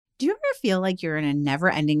Do you ever feel like you're in a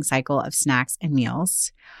never-ending cycle of snacks and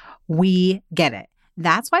meals? We get it.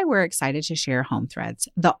 That's why we're excited to share Home Threads,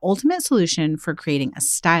 the ultimate solution for creating a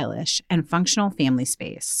stylish and functional family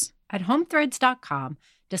space. At homethreads.com,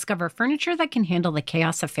 discover furniture that can handle the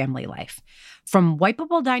chaos of family life. From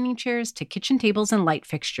wipeable dining chairs to kitchen tables and light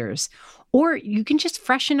fixtures. Or you can just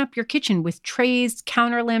freshen up your kitchen with trays,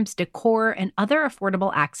 counter lamps, decor, and other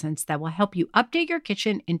affordable accents that will help you update your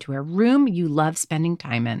kitchen into a room you love spending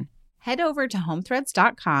time in. Head over to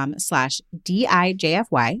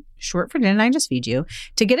homethreads.com/DIJFY, short for Didn't I Just Feed You,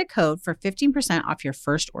 to get a code for 15% off your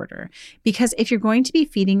first order. Because if you're going to be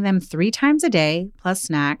feeding them 3 times a day, plus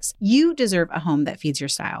snacks, you deserve a home that feeds your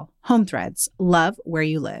style. Home Threads, love where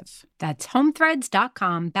you live. That's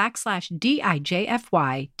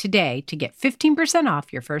homethreads.com/DIJFY today to get 15%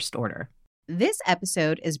 off your first order. This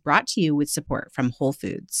episode is brought to you with support from Whole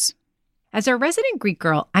Foods. As a resident Greek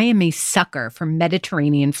girl, I am a sucker for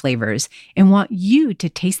Mediterranean flavors and want you to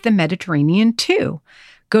taste the Mediterranean too.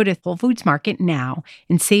 Go to Whole Foods Market now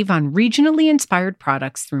and save on regionally inspired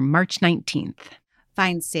products through March 19th.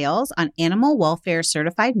 Find sales on animal welfare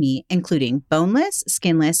certified meat, including boneless,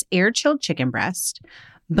 skinless, air-chilled chicken breast,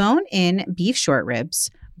 bone-in beef short ribs,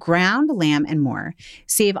 ground lamb, and more.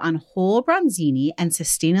 Save on whole bronzini and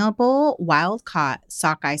sustainable wild-caught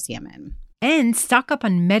sockeye salmon. And stock up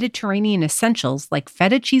on Mediterranean essentials like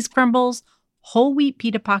feta cheese crumbles, whole wheat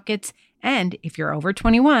pita pockets, and, if you're over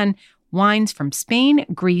 21, wines from Spain,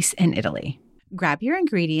 Greece, and Italy. Grab your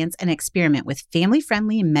ingredients and experiment with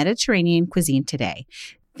family-friendly Mediterranean cuisine today.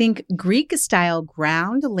 Think Greek-style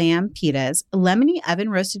ground lamb pitas, lemony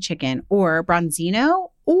oven-roasted chicken, or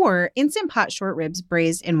bronzino, or Instant Pot short ribs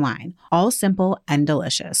braised in wine. All simple and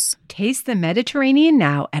delicious. Taste the Mediterranean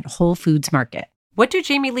now at Whole Foods Market. What do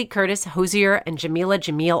Jamie Lee Curtis, Hosier, and Jamila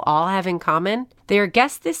Jamil all have in common? They are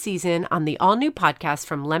guests this season on the all-new podcast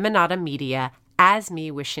from Lemonada Media, As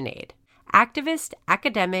Me with Sinead. Activist,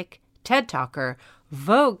 academic, TED Talker,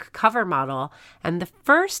 Vogue cover model, and the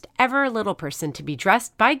first ever little person to be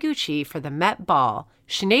dressed by Gucci for the Met Ball,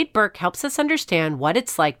 Sinead Burke helps us understand what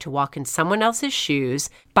it's like to walk in someone else's shoes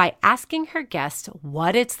by asking her guests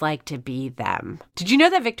what it's like to be them. Did you know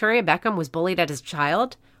that Victoria Beckham was bullied as a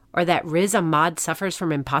child? Or that Riz Ahmad suffers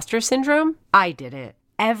from imposter syndrome? I didn't.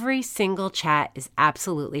 Every single chat is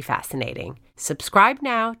absolutely fascinating. Subscribe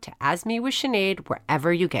now to As Me with Sinead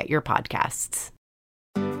wherever you get your podcasts.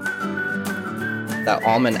 That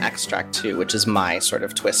almond extract too, which is my sort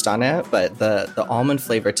of twist on it, but the almond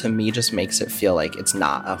flavor to me just makes it feel like it's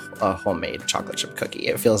not a homemade chocolate chip cookie.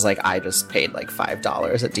 It feels like I just paid like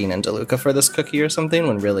 $5 at Dean and DeLuca for this cookie or something,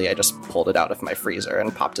 when really I just pulled it out of my freezer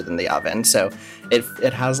and popped it in the oven. So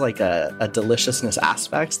it has like a deliciousness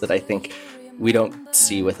aspect that I think we don't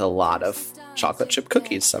see with a lot of chocolate chip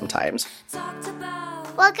cookies sometimes.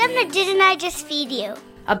 Welcome to Didn't I Just Feed You?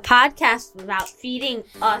 A podcast about feeding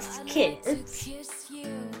us kids.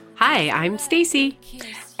 Hi, I'm Stacy.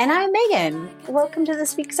 And I'm Megan. Welcome to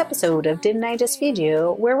this week's episode of Didn't I Just Feed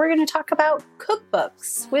You, where we're going to talk about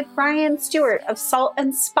cookbooks with Brian Stewart of Salt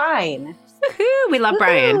and Spine. Woohoo! We love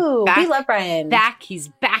Brian. We love Brian. He's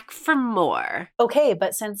back for more. Okay,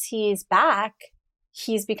 but since he's back,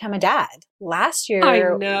 he's become a dad. Last year, I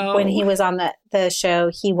know. when he was on the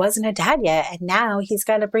show, he wasn't a dad yet, and now he's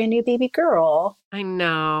got a brand new baby girl. I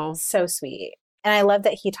know. So sweet. And I love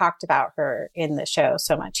that he talked about her in the show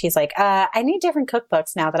so much. He's like, I need different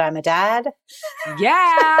cookbooks now that I'm a dad.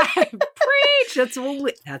 Yeah. Preach. That's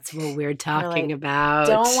what we're talking about.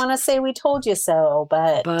 Don't want to say we told you so,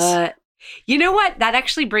 but you know what? That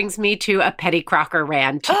actually brings me to a Petty Crocker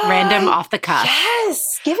rant, random off the cuff.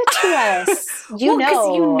 Yes, give it to us. You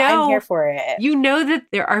know, I'm here for it. You know that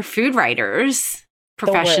there are food writers,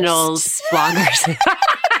 professionals, bloggers.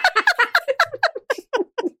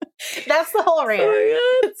 That's the whole rant.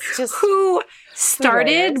 It's just who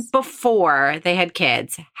started before they had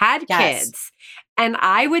kids, kids. And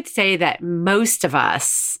I would say that most of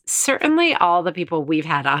us, certainly all the people we've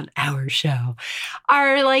had on our show,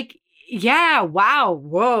 are like, yeah, wow,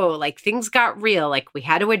 whoa, like things got real. Like we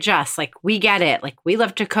had to adjust. Like we get it. Like we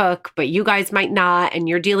love to cook, but you guys might not. And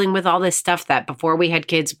you're dealing with all this stuff that before we had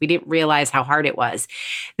kids, we didn't realize how hard it was.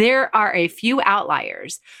 There are a few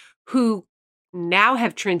outliers who now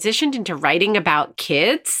have transitioned into writing about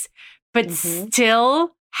kids, but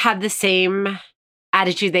still have the same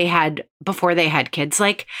attitude they had before they had kids.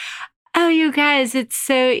 Like, oh, you guys, it's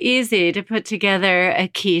so easy to put together a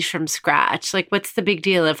quiche from scratch. Like, what's the big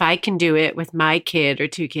deal? If I can do it with my kid or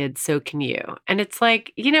 2 kids, so can you. And it's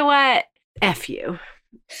like, you know what? F you.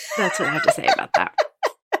 That's what I have to say about that.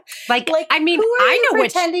 Like I mean, who are I you know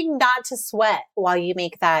pretending not to sweat while you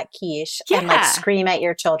make that quiche and like scream at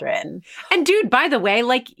your children. And dude, by the way,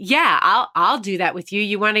 like, yeah, I'll do that with you.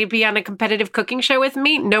 You want to be on a competitive cooking show with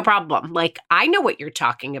me? No problem. Like, I know what you're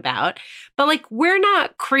talking about, but like, we're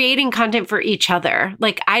not creating content for each other.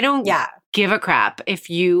 Like, I don't give a crap if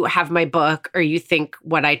you have my book or you think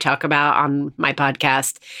what I talk about on my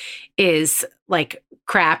podcast is like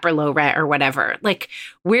crap or low rent or whatever. Like,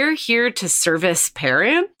 we're here to service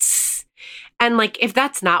parents. And like, if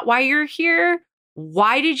that's not why you're here,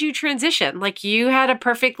 why did you transition? Like, you had a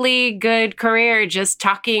perfectly good career just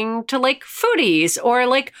talking to like foodies or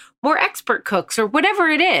like more expert cooks or whatever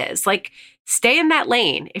it is. Like, stay in that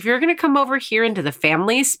lane. If you're going to come over here into the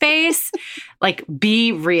family space, like,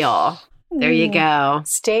 be real. There you go.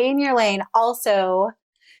 Stay in your lane. Also,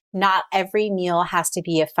 not every meal has to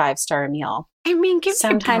be a 5-star meal. I mean, give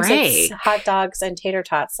sometimes me a break. It's hot dogs and tater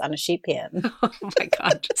tots on a sheet pan. Oh my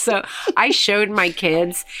God. So I showed my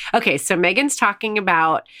kids. Okay, so Megan's talking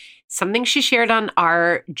about something she shared on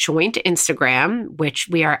our joint Instagram, which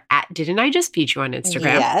we are at Didn't I Just Feed You on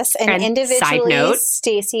Instagram? Yes. And individually, side note,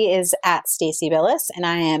 Stacey is at Stacey Billis and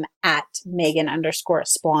I am at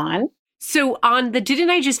Megan_Splawn. So on the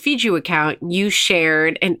Didn't I Just Feed You account, you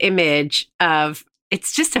shared an image of,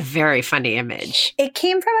 it's just a very funny image. It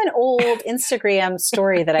came from an old Instagram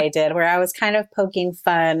story that I did where I was kind of poking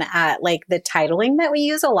fun at like the titling that we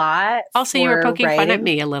use a lot. Also, you were poking fun at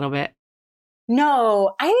me a little bit.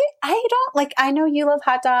 No, I don't like, I know you love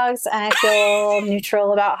hot dogs and I feel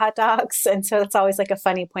neutral about hot dogs. And so that's always like a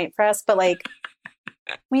funny point for us. But like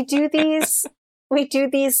we do these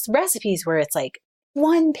recipes where it's like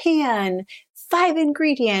 1 pan, 5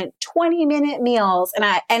 ingredient, 20-minute meals.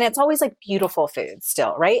 And it's always like beautiful food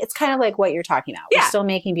still, right? It's kind of like what you're talking about. We're still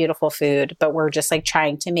making beautiful food, but we're just like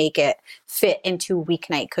trying to make it fit into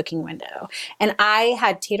weeknight cooking window. And I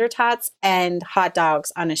had tater tots and hot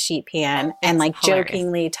dogs on a sheet pan and like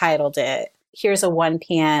jokingly titled it, here's a 1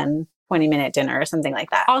 pan 20-minute dinner or something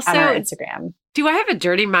like that also, on our Instagram. Do I have a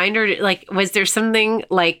dirty mind or like, was there something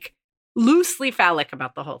like loosely phallic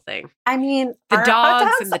about the whole thing? I mean, the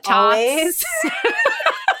dogs and the tots.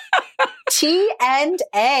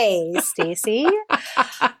 T&A, Stacey.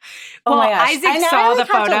 Well, my gosh. Isaac saw the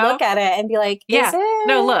photo. To look at it and be like, is it?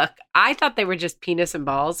 No, look, I thought they were just penis and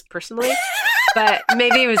balls personally, but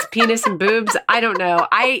maybe it was penis and boobs. I don't know.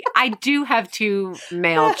 I do have 2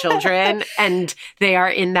 male children and they are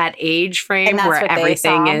in that age frame where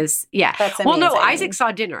everything is. Yeah. Well, no, Isaac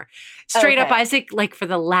saw dinner. Straight up, Isaac, like for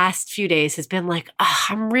the last few days has been like,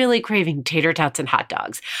 I'm really craving tater tots and hot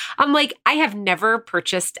dogs. I'm like, I have never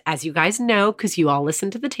purchased, as you guys know, because you all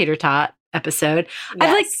listened to the tater tot episode. Yes.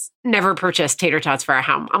 I've like never purchased tater tots for our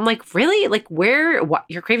home. I'm like, really? Like what?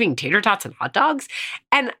 You're craving tater tots and hot dogs?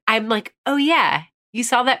 And I'm like, oh yeah, you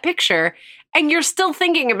saw that picture and you're still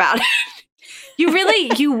thinking about it. You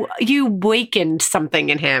really, you wakened something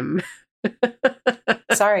in him.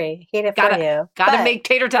 Sorry, hate it for you. Gotta make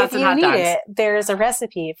tater tots and hot dogs. It, there's a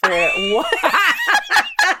recipe for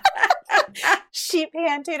sheet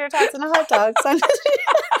pan tater tots and hot dogs on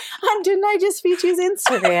Didn't I Just Feed You's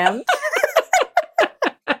Instagram?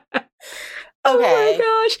 Oh my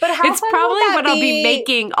gosh. But it's probably what I'll be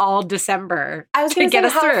making all December. I was going to say,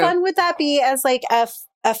 how fun would that be as like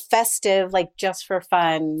a festive, like just for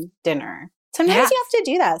fun dinner? Sometimes you have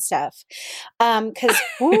to do that stuff. Because,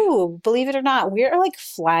 believe it or not, we're like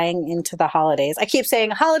flying into the holidays. I keep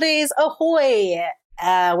saying holidays ahoy,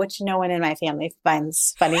 which no one in my family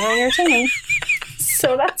finds funny or entertaining.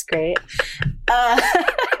 So that's great.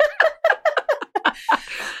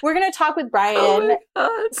 We're going to talk with Brian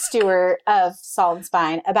Stewart of Salt and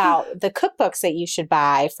Spine about the cookbooks that you should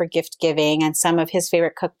buy for gift giving and some of his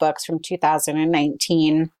favorite cookbooks from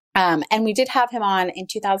 2019. And we did have him on in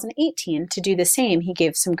 2018 to do the same. He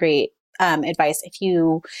gave some great advice if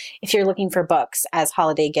you're looking for books as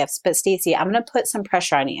holiday gifts. But Stacey, I'm going to put some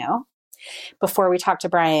pressure on you before we talk to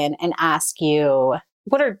Brian and ask you,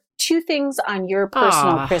 what are 2 things on your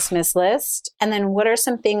personal Christmas list? And then what are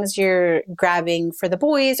some things you're grabbing for the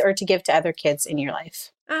boys or to give to other kids in your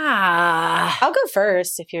life? I'll go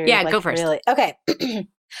first if you're go first. Really. Okay.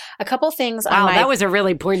 A couple things. Wow, that was a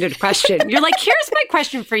really pointed question. You're like, here's my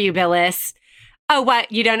question for you, Billis. Oh, what?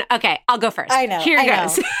 You don't? Okay, I'll go first. I know. Here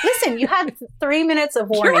goes. Listen, you had 3 minutes of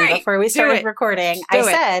warning before we started recording. I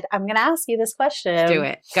said, I'm going to ask you this question. Do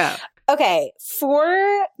it. Go. Okay.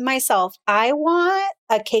 For myself, I want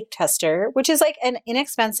a cake tester, which is like an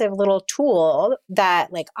inexpensive little tool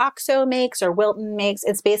that like OXO makes or Wilton makes.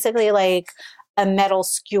 It's basically like a metal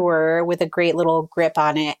skewer with a great little grip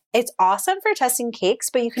on it. It's awesome for testing cakes,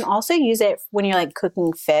 but you can also use it when you're like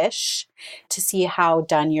cooking fish to see how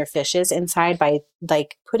done your fish is inside by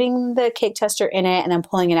like putting the cake tester in it and then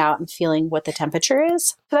pulling it out and feeling what the temperature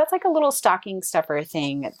is. So that's like a little stocking stuffer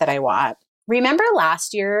thing that I want. Remember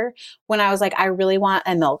last year when I was like, I really want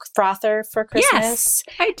a milk frother for Christmas? Yes,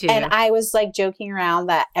 I do. And I was like joking around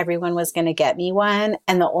that everyone was going to get me one.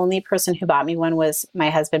 And the only person who bought me one was my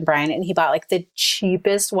husband, Brian. And he bought like the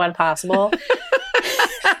cheapest one possible.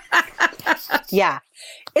 Yeah.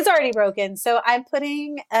 It's already broken. So I'm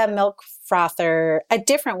putting a milk frother, a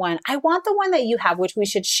different one. I want the one that you have, which we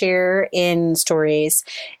should share in stories.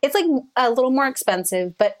 It's like a little more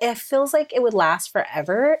expensive, but it feels like it would last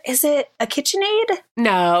forever. Is it a KitchenAid?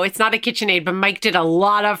 No, it's not a KitchenAid, but Mike did a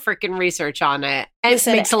lot of freaking research on it. And it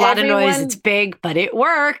makes a lot of noise. It's big, but it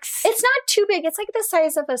works. It's not too big. It's like the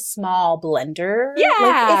size of a small blender. Yeah.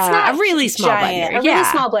 Like, it's not a really small giant, blender. A really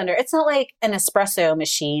small blender. It's not like an espresso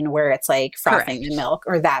machine where it's like frothing the milk,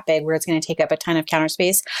 or that big where it's going to take up a ton of counter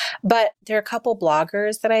space. But there are a couple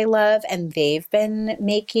bloggers that I love, and they've been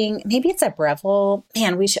making, maybe it's a Breville.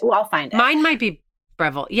 Man, I'll find it. Mine might be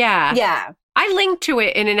Breville. Yeah. Yeah. I linked to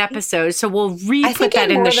it in an episode, so we'll re-put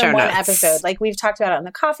that in the show notes. Episode. Like we've talked about it in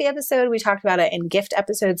the coffee episode. We talked about it in gift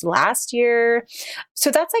episodes last year.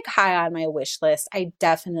 So that's like high on my wish list. I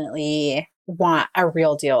definitely want a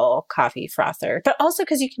real deal coffee frother, but also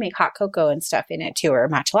because you can make hot cocoa and stuff in it too, or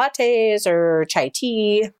matcha lattes or chai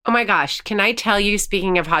tea. Oh my gosh. Can I tell you,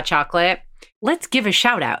 speaking of hot chocolate, let's give a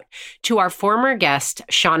shout out to our former guest,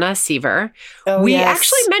 Shauna Seaver. Oh, we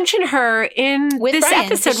actually mentioned her in this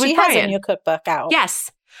episode with Brian. She has a new cookbook out.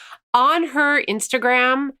 Yes. On her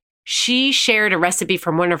Instagram, she shared a recipe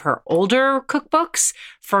from one of her older cookbooks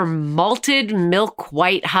for malted milk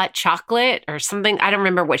white hot chocolate or something. I don't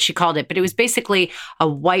remember what she called it, but it was basically a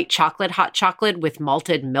white chocolate hot chocolate with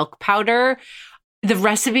malted milk powder. The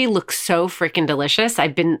recipe looks so freaking delicious.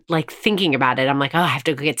 I've been like thinking about it. I'm like, oh, I have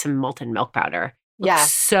to go get some malted milk powder.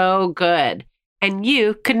 Looks so good. And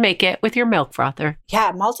you could make it with your milk frother.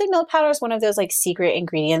 Yeah, malted milk powder is one of those like secret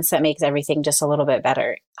ingredients that makes everything just a little bit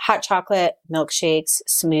better. Hot chocolate, milkshakes,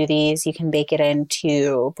 smoothies. You can bake it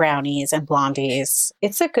into brownies and blondies.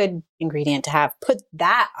 It's a good ingredient to have. Put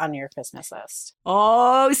that on your Christmas list.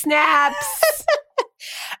 Oh, snaps.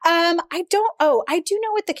 I do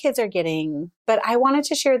know what the kids are getting, but I wanted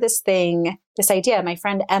to share this idea. My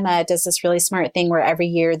friend Emma does this really smart thing where every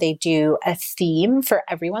year they do a theme for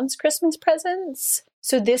everyone's Christmas presents.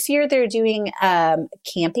 So this year they're doing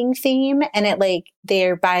camping theme, and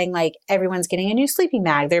they're buying like everyone's getting a new sleeping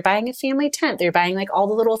bag. They're buying a family tent. They're buying like all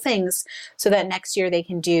the little things so that next year they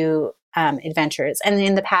can do adventures. And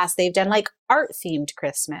in the past they've done like art themed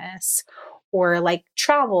Christmas or like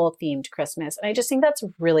travel themed Christmas. And I just think that's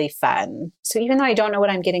really fun. So even though I don't know what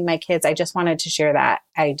I'm getting my kids, I just wanted to share that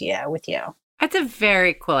idea with you. That's a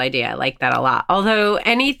very cool idea. I like that a lot. Although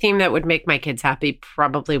any theme that would make my kids happy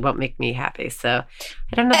probably won't make me happy. So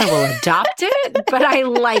I don't know that we'll adopt it, but I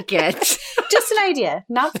like it. Just an idea.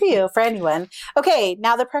 Not for you, for anyone. Okay,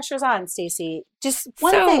 now the pressure's on, Stacey. Just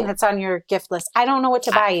one thing that's on your gift list. I don't know what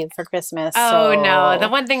to buy you for Christmas. No. The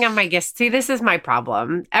one thing on my gift, see, this is my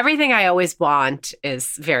problem. Everything I always want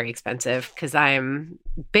is very expensive because I'm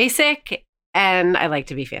basic and I like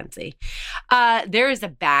to be fancy. There is a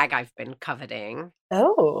bag I've been coveting.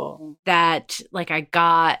 Oh. That I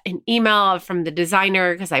got an email from the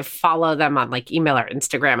designer because I follow them on email or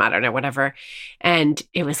Instagram, I don't know, whatever. And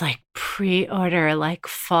it was pre-order,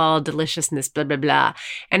 fall deliciousness, blah, blah, blah.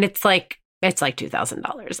 And it's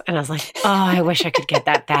 $2,000. And I was like, oh, I wish I could get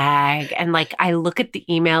that bag. And I look at the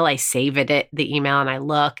email, I save the email and I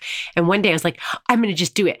look. And one day I was like, I'm going to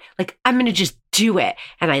just do it. I'm going to just do it.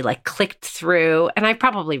 And I clicked through, and I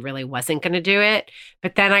probably really wasn't going to do it.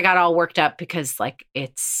 But then I got all worked up because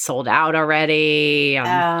it's sold out already.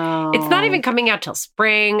 It's not even coming out till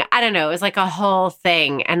spring. I don't know. It was a whole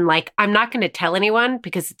thing. And I'm not going to tell anyone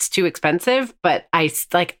because it's too expensive, but I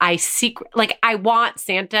want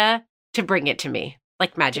Santa to bring it to me,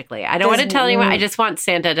 magically. I don't want to tell anyone. I just want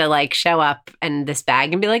Santa to show up in this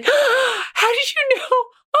bag and be like, oh, how did you know?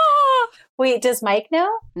 Oh. Wait, does Mike know?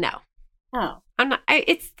 No. Oh. I'm not.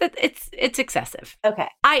 It's excessive. Okay.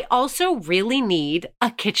 I also really need a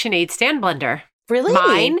KitchenAid stand blender. Really?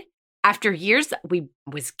 Mine, after years,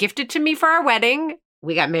 was gifted to me for our wedding.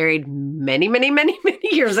 We got married many, many, many, many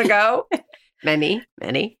years ago. many.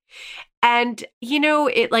 And,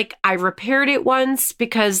 I repaired it once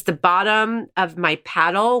because the bottom of my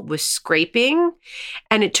paddle was scraping.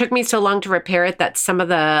 And it took me so long to repair it that some of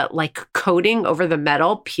the coating over the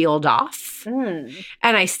metal peeled off. And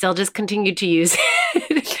I still just continued to use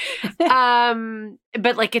it.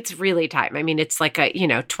 But it's really time. I mean, it's like a,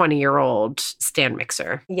 20-year-old stand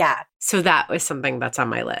mixer. Yeah. So that was something that's on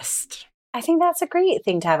my list. I think that's a great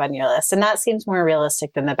thing to have on your list. And that seems more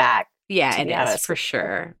realistic than the bag. Yeah, it is for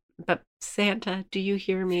sure. But Santa, do you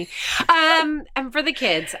hear me? And for the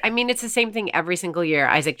kids, I mean, it's the same thing every single year.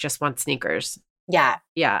 Isaac just wants sneakers. Yeah.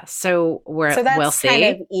 Yeah. So we'll see. Kind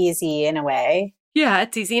of easy in a way. Yeah,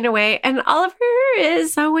 it's easy in a way. And Oliver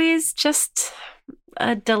is always just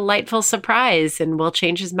a delightful surprise and will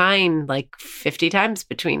change his mind 50 times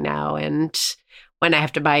between now and when I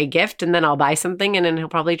have to buy a gift, and then I'll buy something and then he'll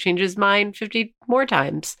probably change his mind 50 more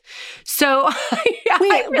times. So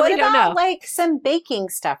I really don't know. Some baking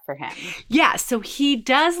stuff for him? Yeah. So he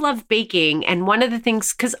does love baking. And one of the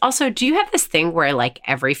things, because also, do you have this thing where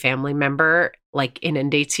every family member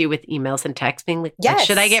inundates you with emails and texts being like, yes. What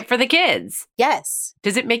should I get for the kids? Yes.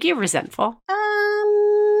 Does it make you resentful?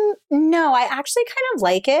 No, I actually kind of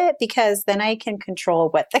like it because then I can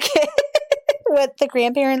control what the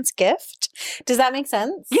grandparents gift. Does that make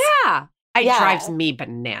sense? Yeah. It drives me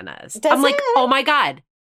bananas. I'm like, oh my God,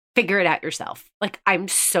 figure it out yourself. I'm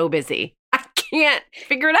so busy. I can't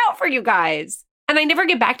figure it out for you guys. And I never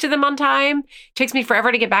get back to them on time. It takes me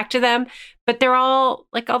forever to get back to them. But they're all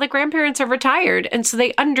all the grandparents are retired. And so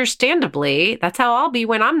they understandably, that's how I'll be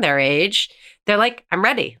when I'm their age. They're like, I'm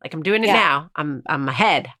ready. I'm doing it now. I'm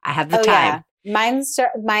ahead. I have the time. Yeah.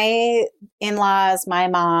 My in-laws, my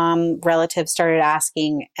mom, relatives started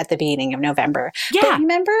asking at the beginning of November. Yeah. But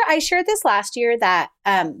remember, I shared this last year that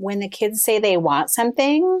when the kids say they want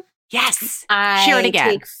something, yes, I share it again.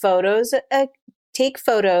 Take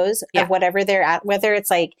photos of whatever they're at, whether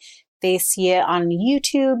it's they see it on a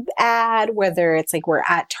YouTube ad, whether it's we're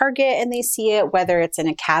at Target and they see it, whether it's in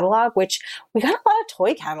a catalog, which we got a lot of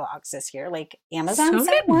toy catalogs this year. Amazon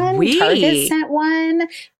sent one, Target sent one.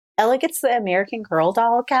 Ella gets the American Girl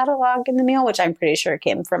doll catalog in the mail, which I'm pretty sure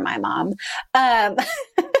came from my mom.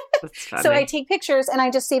 So I take pictures and I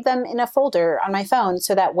just save them in a folder on my phone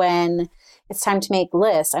so that when it's time to make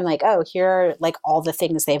lists, I'm like, oh, here are all the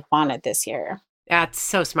things they've wanted this year. That's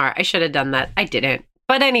so smart. I should have done that. I didn't.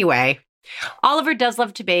 But anyway, Oliver does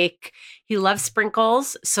love to bake. He loves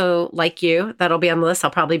sprinkles. So like you, that'll be on the list.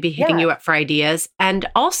 I'll probably be hitting you up for ideas. And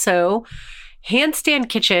also, Handstand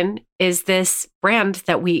Kitchen is this brand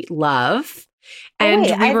that we love. And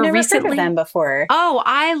I've never heard of them before. Oh,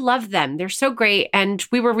 I love them. They're so great. And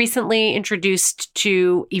we were recently introduced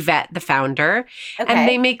to Yvette, the founder, and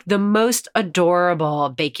they make the most adorable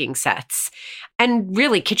baking sets and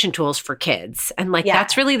really kitchen tools for kids. And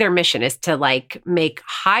that's really their mission, is to make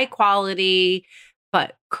high quality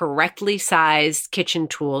but correctly sized kitchen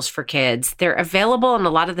tools for kids. They're available in a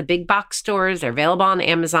lot of the big box stores. They're available on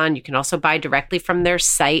Amazon. You can also buy directly from their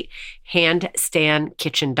site,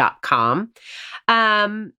 handstandkitchen.com.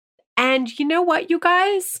 And you know what, you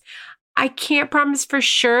guys? I can't promise for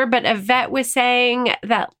sure, but Yvette was saying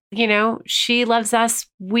that, she loves us.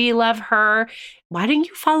 We love her. Why don't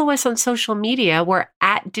you follow us on social media? We're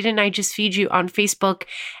at Didn't I Just Feed You on Facebook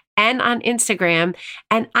and on Instagram.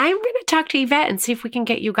 And I'm going to talk to Yvette and see if we can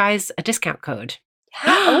get you guys a discount code.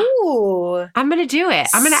 Oh, I'm going to do it.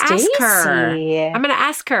 I'm going to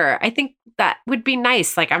ask her. I think that would be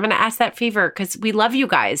nice. I'm going to ask that favor because we love you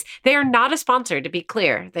guys. They are not a sponsor, to be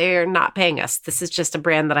clear. They are not paying us. This is just a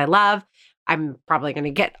brand that I love. I'm probably going to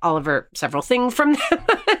get Oliver several things from them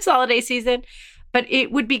this holiday season, but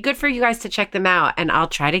it would be good for you guys to check them out. And I'll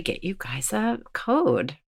try to get you guys a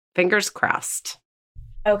code. Fingers crossed.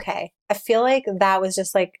 Okay. I feel like that was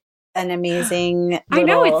just an amazing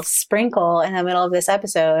little sprinkle in the middle of this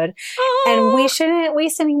episode. Oh. And we shouldn't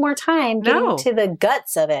waste any more time getting to the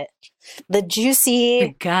guts of it. The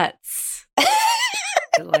guts. I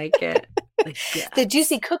like it. The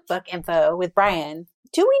juicy cookbook info with Brian.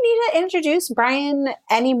 Do we need to introduce Brian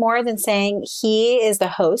any more than saying he is the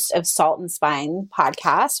host of Salt and Spine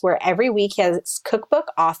podcast, where every week his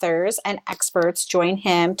cookbook authors and experts join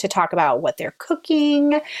him to talk about what they're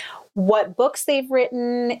cooking, what books they've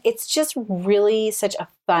written. It's just really such a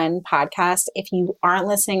fun podcast. If you aren't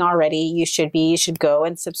listening already, you should be. You should go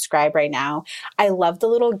and subscribe right now. I love the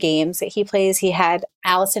little games that he plays. He had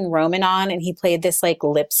Allison Roman on and he played this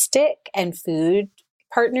lipstick and food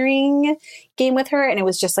partnering game with her. And it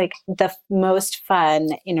was just the most fun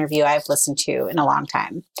interview I've listened to in a long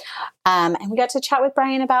time. And we got to chat with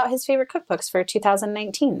Brian about his favorite cookbooks for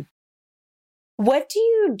 2019. What do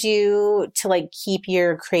you do to like keep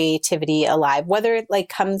your creativity alive, whether it like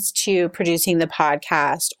comes to producing the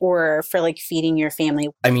podcast or for like feeding your family?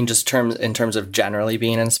 I mean, just in terms of generally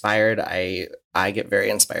being inspired, I get very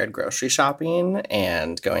inspired grocery shopping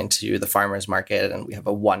and going to the farmer's market. And we have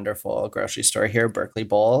a wonderful grocery store here, Berkeley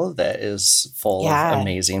Bowl, that is full of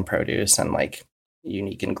amazing produce and like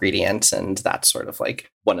unique ingredients. And that's sort of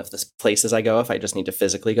like one of the places I go if I just need to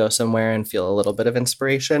physically go somewhere and feel a little bit of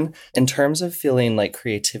inspiration. In terms of feeling like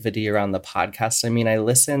creativity around the podcast, I mean, I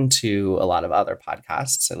listen to a lot of other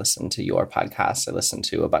podcasts. I listen to your podcast. I listen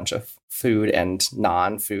to a bunch of food and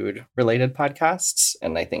non-food related podcasts.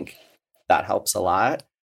 And I think that helps a lot.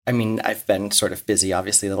 I mean, I've been sort of busy,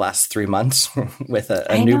 obviously, the last 3 months with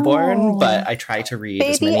a newborn, but I try to read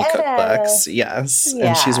as many cookbooks. Yes. Yeah.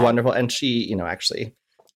 And she's wonderful. And she, actually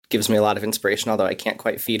gives me a lot of inspiration, although I can't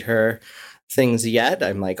quite feed her things yet.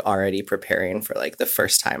 I'm like already preparing for like the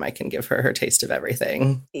first time I can give her taste of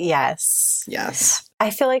everything. Yes. Yes. I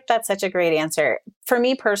feel like that's such a great answer. For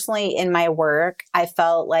me personally, in my work, I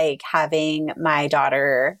felt like having my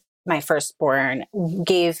daughter, my firstborn,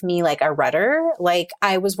 gave me like a rudder. Like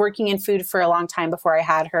I was working in food for a long time before I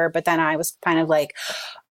had her, but then I was kind of like,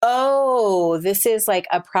 oh, this is like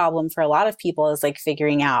a problem for a lot of people, is like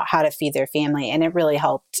figuring out how to feed their family. And it really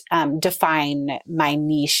helped define my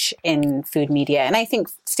niche in food media. And I think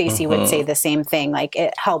Stacey would say the same thing. Like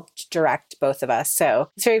it helped direct both of us. So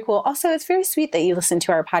it's very cool. Also, it's very sweet that you listen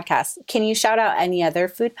to our podcast. Can you shout out any other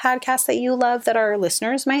food podcasts that you love that our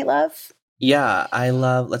listeners might love? Yeah, I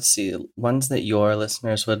love, let's see, ones that your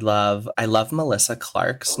listeners would love. I love Melissa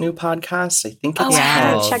Clark's new podcast. I think it's I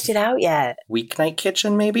haven't checked it out yet. Weeknight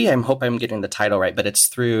Kitchen, maybe. I hope I'm getting the title right, but it's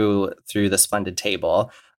through the Splendid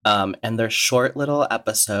Table. And they're short little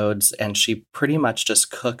episodes, and she pretty much just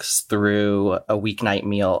cooks through a weeknight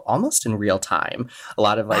meal almost in real time. A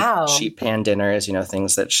lot of like sheet pan dinners,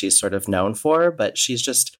 things that she's sort of known for, but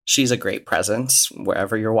she's a great presence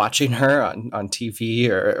wherever you're watching her on TV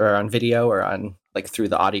or on video or on like through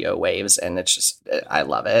the audio waves. And it's just, I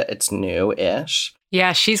love it. It's new-ish.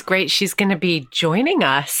 Yeah, she's great. She's going to be joining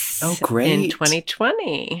us in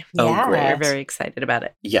 2020. Oh, great. We're very excited about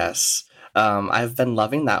it. Yes. I've been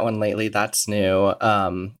loving that one lately. That's new.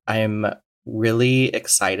 I'm really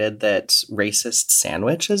excited that Racist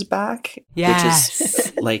Sandwich is back. Yes. Which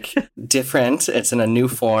is like different. It's in a new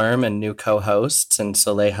form and new co-hosts. And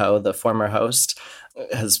Solejo, the former host,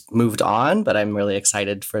 has moved on, but I'm really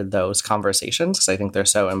excited for those conversations because I think they're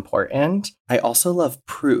so important. I also love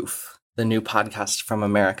Proof, the new podcast from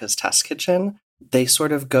America's Test Kitchen. They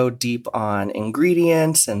sort of go deep on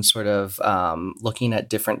ingredients and sort of looking at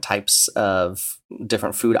different types of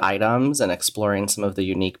different food items and exploring some of the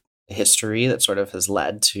unique history that sort of has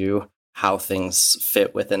led to how things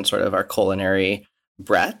fit within sort of our culinary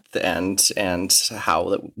breadth and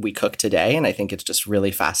how we cook today. And I think it's just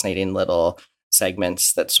really fascinating little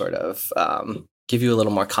segments that sort of give you a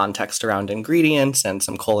little more context around ingredients and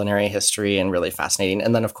some culinary history, and really fascinating.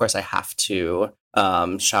 And then, of course, I have to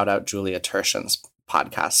shout out Julia Turshen's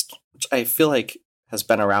podcast, which I feel like has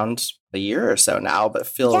been around a year or so now, but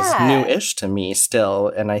feels new-ish to me still.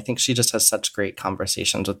 And I think she just has such great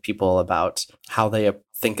conversations with people about how they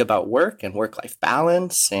think about work and work-life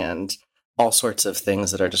balance and all sorts of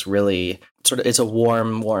things that are just really it's a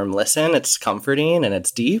warm listen. It's comforting and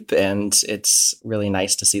it's deep, and it's really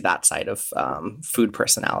nice to see that side of food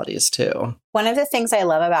personalities too. One of the things I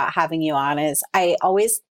love about having you on is I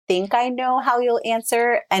always think I know how you'll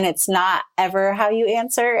answer, and it's not ever how you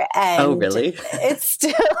answer. And oh, really? It's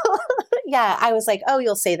still, yeah. I was like, oh,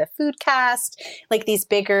 you'll say the food cast, like these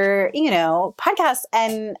bigger, podcasts,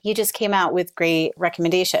 and you just came out with great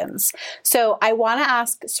recommendations. So I want to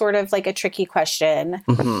ask sort of like a tricky question,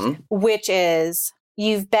 which is,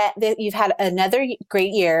 you've had another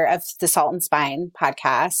great year of the Salt and Spine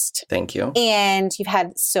podcast. Thank you. And you've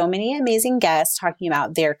had so many amazing guests talking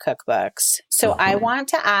about their cookbooks. So I want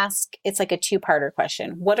to ask, it's like a two-parter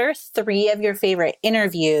question. What are 3 of your favorite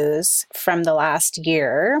interviews from the last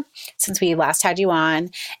year since we last had you on?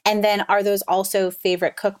 And then are those also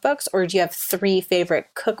favorite cookbooks, or do you have 3 favorite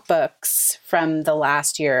cookbooks from the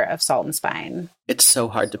last year of Salt and Spine? It's so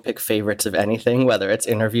hard to pick favorites of anything, whether it's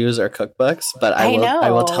interviews or cookbooks, but I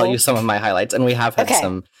will tell you some of my highlights. And we have had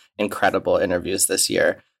some incredible interviews this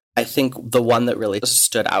year. I think the one that really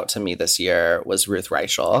stood out to me this year was Ruth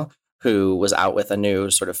Reichel, who was out with a new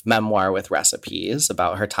sort of memoir with recipes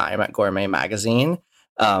about her time at Gourmet Magazine.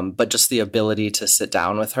 But just the ability to sit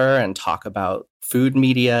down with her and talk about food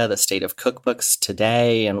media, the state of cookbooks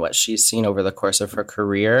today, and what she's seen over the course of her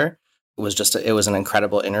career it was an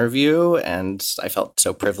incredible interview, and I felt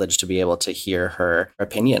so privileged to be able to hear her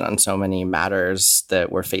opinion on so many matters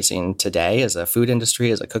that we're facing today as a food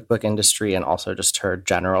industry, as a cookbook industry, and also just her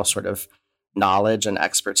general sort of knowledge and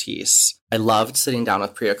expertise. I loved sitting down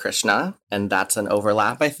with Priya Krishna, and that's an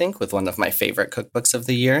overlap, I think, with one of my favorite cookbooks of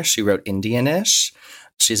the year. She wrote Indianish.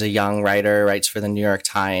 She's a young writer, writes for the New York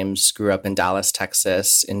Times, grew up in Dallas,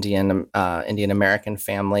 Texas, Indian American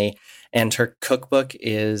family. And her cookbook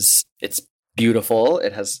it's beautiful.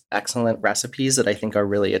 It has excellent recipes that I think are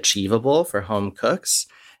really achievable for home cooks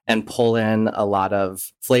and pull in a lot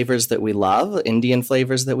of flavors that we love, Indian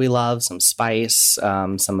flavors that we love, some spice,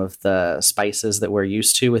 some of the spices that we're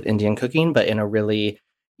used to with Indian cooking, but in a really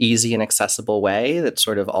easy and accessible way that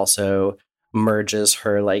sort of also merges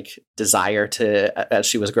her like desire to, as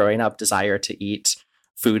she was growing up, desire to eat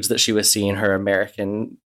foods that she was seeing her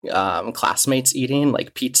American classmates eating,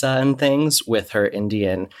 like pizza and things, with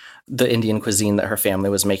the Indian cuisine that her family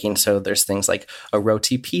was making. So there's things like a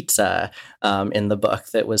roti pizza in the book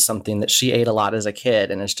that was something that she ate a lot as a kid,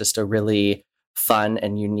 and it's just a really fun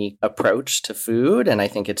and unique approach to food. And I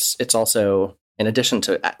think it's also, in addition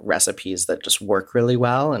to recipes that just work really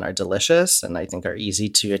well and are delicious and I think are easy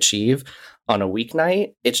to achieve on a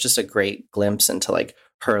weeknight, it's just a great glimpse into like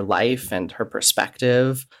her life and her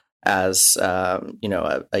perspective as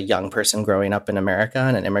a young person growing up in America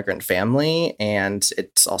in an immigrant family. And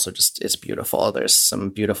it's also it's beautiful. There's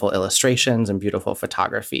some beautiful illustrations and beautiful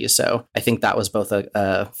photography. So I think that was both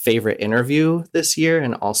a favorite interview this year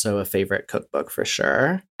and also a favorite cookbook for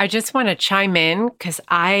sure. I just want to chime in because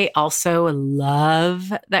I also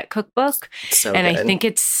love that cookbook. So and good. I think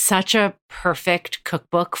it's such a perfect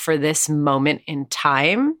cookbook for this moment in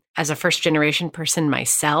time. As a first generation person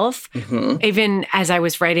myself, even as I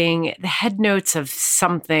was writing the head notes of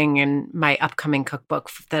something in my upcoming cookbook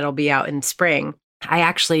that'll be out in spring, I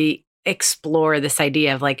actually explore this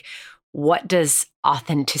idea of like, what does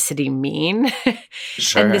authenticity mean?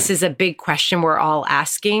 Sure. And this is a big question we're all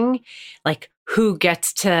asking, like who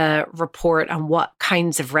gets to report on what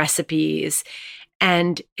kinds of recipes?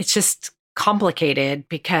 And it's just complicated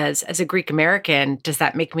because as a Greek American, does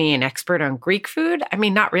that make me an expert on Greek food? I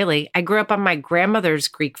mean, not really. I grew up on my grandmother's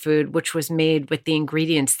Greek food, which was made with the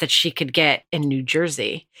ingredients that she could get in New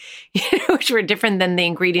Jersey, which were different than the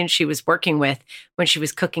ingredients she was working with when she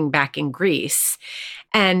was cooking back in Greece.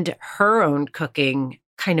 And her own cooking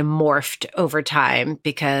kind of morphed over time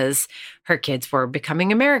because her kids were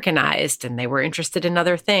becoming Americanized and they were interested in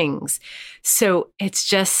other things. So it's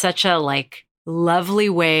just such a lovely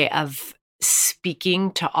way of speaking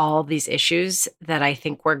to all these issues that I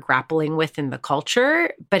think we're grappling with in the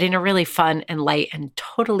culture, but in a really fun and light and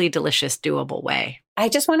totally delicious, doable way. I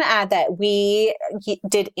just want to add that we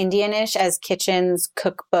did Indianish as Kitchen's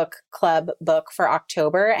cookbook club book for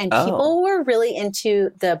October, and people were really into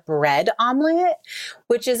the bread omelet,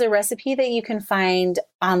 which is a recipe that you can find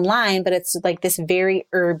online, but it's like this very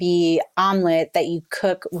herby omelet that you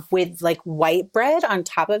cook with like white bread on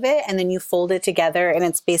top of it, and then you fold it together, and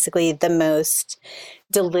it's basically the most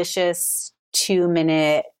delicious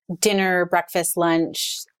 2-minute dinner, breakfast,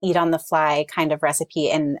 lunch, eat on the fly kind of recipe.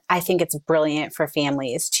 And I think it's brilliant for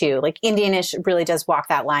families too. Like Indianish really does walk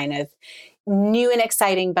that line of new and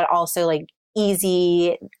exciting, but also like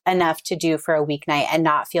easy enough to do for a weeknight and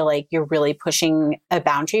not feel like you're really pushing a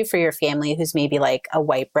boundary for your family who's maybe like a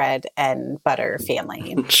white bread and butter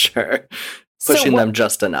family. Sure. Pushing them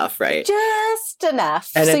just enough, right? Just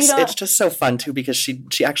enough. And it's just so fun, too, because she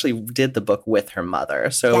actually did the book with her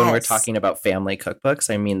mother. So when we're talking about family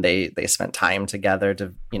cookbooks, I mean, they spent time together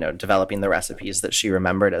to, developing the recipes that she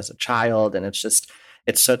remembered as a child. And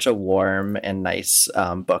it's such a warm and nice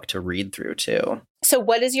book to read through, too. So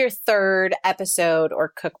what is your third episode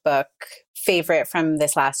or cookbook favorite from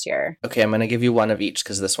this last year? Okay, I'm going to give you one of each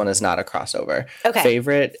because this one is not a crossover. Okay.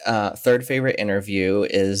 Third favorite interview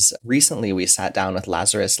is recently we sat down with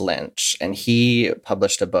Lazarus Lynch, and he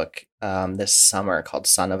published a book this summer called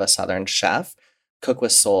Son of a Southern Chef, Cook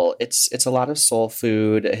with Soul. It's a lot of soul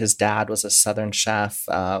food. His dad was a Southern chef.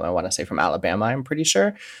 I want to say from Alabama, I'm pretty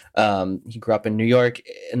sure. He grew up in New York.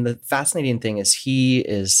 And the fascinating thing is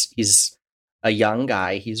he's a young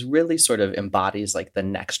guy. He's really sort of embodies like the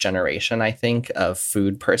next generation, I think, of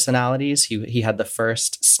food personalities. He had the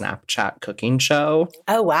first Snapchat cooking show.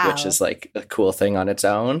 Oh, wow. Which is like a cool thing on its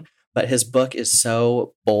own. But his book is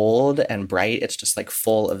so bold and bright. It's just like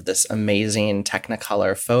full of this amazing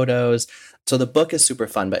Technicolor photos. So the book is super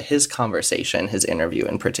fun, but his conversation, his interview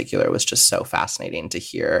in particular, was just so fascinating to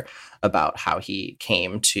hear about how he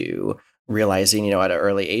came to realizing, at an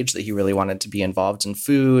early age that he really wanted to be involved in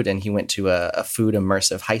food. And he went to a food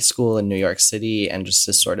immersive high school in New York City and just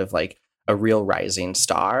is sort of like a real rising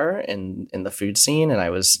star in the food scene. And I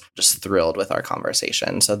was just thrilled with our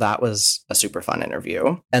conversation. So that was a super fun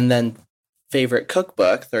interview. And then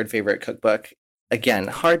third favorite cookbook. Again,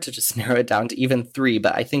 hard to just narrow it down to even 3,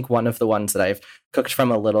 but I think one of the ones that I've cooked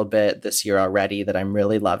from a little bit this year already that I'm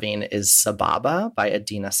really loving is Sababa by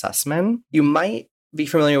Adina Sussman. You might be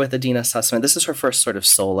familiar with Adina Sussman. This is her first sort of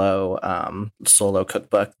solo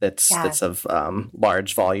cookbook that's of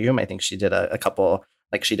large volume. I think she did a couple,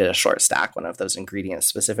 like she did a short stack, one of those ingredient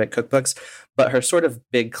specific cookbooks. But her sort of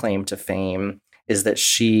big claim to fame is that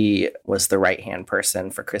she was the right-hand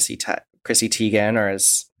person for Chrissy Teigen, or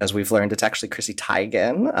as we've learned, it's actually Chrissy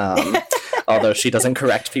Teigen, although she doesn't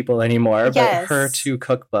correct people anymore. But her 2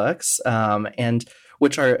 cookbooks, and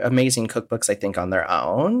which are amazing cookbooks, I think, on their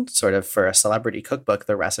own. Sort of for a celebrity cookbook,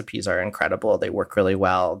 the recipes are incredible. They work really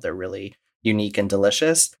well. They're really unique and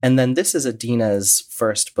delicious. And then this is Adina's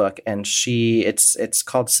first book, and it's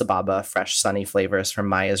called Sababa, Fresh Sunny Flavors from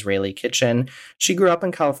My Israeli Kitchen. She grew up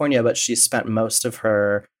in California, but she spent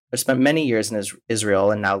many years in Israel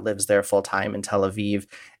and now lives there full time in Tel Aviv.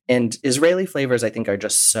 And Israeli flavors, I think, are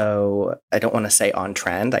just so, I don't want to say on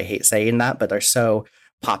trend. I hate saying that, but they're so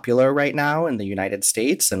popular right now in the United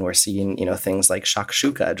States. And we're seeing, things like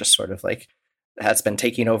shakshuka just sort of like has been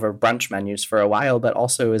taking over brunch menus for a while, but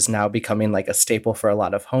also is now becoming like a staple for a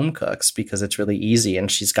lot of home cooks because it's really easy. And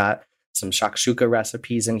she's got some shakshuka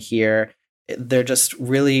recipes in here. They're just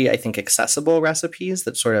really, I think, accessible recipes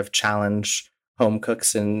that sort of challenge home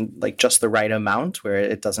cooks in like just the right amount where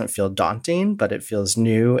it doesn't feel daunting, but it feels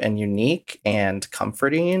new and unique and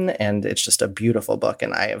comforting. And it's just a beautiful book.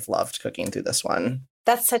 And I have loved cooking through this one.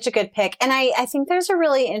 That's such a good pick. And I think there's a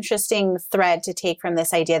really interesting thread to take from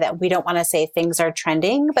this idea that we don't want to say things are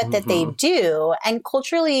trending, but that they do. And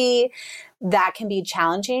culturally, that can be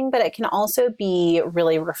challenging, but it can also be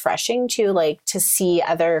really refreshing to see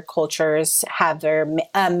other cultures have their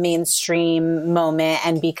mainstream moment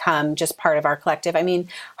and become just part of our collective. I mean,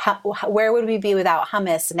 where would we be without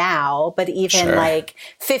hummus now? But even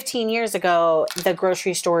 15 years ago, the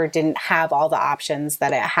grocery store didn't have all the options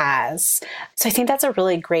that it has. So I think that's a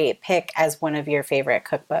really great pick as one of your favorite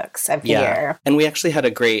cookbooks of the year. And we actually had a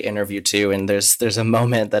great interview too. And there's a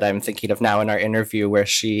moment that I'm thinking of now in our interview where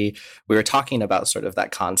we were talking about sort of that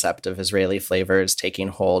concept of Israeli flavors taking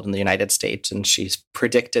hold in the United States. And she's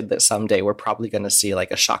predicted that someday we're probably going to see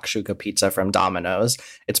like a shakshuka pizza from Domino's.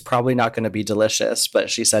 It's probably not going to be delicious, but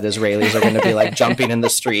she said Israelis are going to be like jumping in the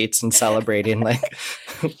streets and celebrating like,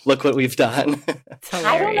 look what we've done.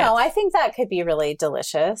 I don't know. I think that could be really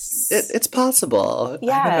delicious. It's possible.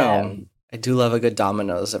 Yeah. I don't know. I do love a good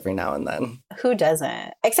Domino's every now and then. Who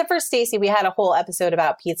doesn't? Except for Stacey, we had a whole episode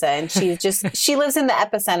about pizza, and she lives in the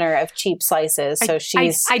epicenter of cheap slices, so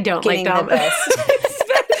I don't like Domino's.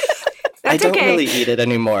 I don't really eat it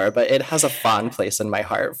anymore, but it has a fond place in my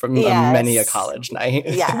heart from many a college night.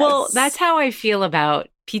 Yes. Well, that's how I feel about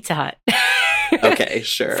Pizza Hut. Okay,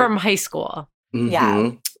 sure. From high school. Mm-hmm.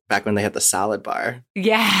 Yeah. Back when they had the salad bar.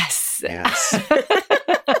 Yes.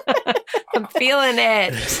 I'm feeling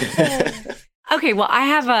it. Okay, well, I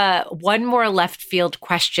have one more left field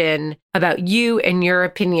question about you and your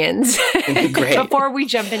opinions. Great. Before we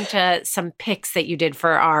jump into some picks that you did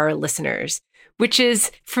for our listeners, which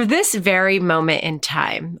is for this very moment in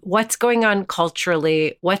time, what's going on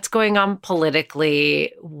culturally, what's going on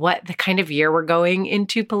politically, what the kind of year we're going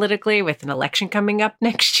into politically with an election coming up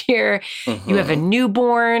next year. Mm-hmm. You have a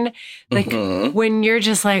newborn. Like when you're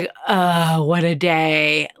just like, oh, what a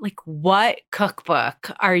day. Like what cookbook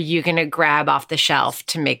are you going to grab off the shelf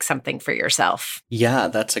to make something for yourself? Yeah,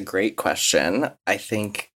 that's a great question. I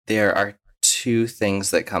think there are 2 things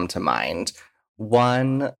that come to mind.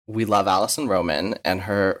 One, we love Alison Roman, and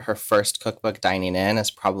her first cookbook, Dining In, is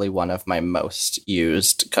probably one of my most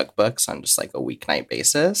used cookbooks on just like a weeknight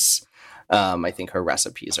basis. I think her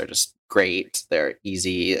recipes are just great. They're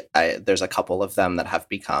easy. There's a couple of them that have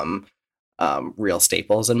become real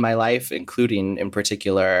staples in my life, including in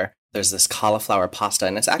particular, there's this cauliflower pasta,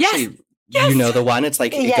 and it's actually, you know the one? It's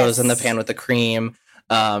like it goes in the pan with the cream.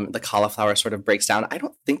 The cauliflower sort of breaks down. I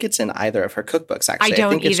don't think it's in either of her cookbooks, actually. I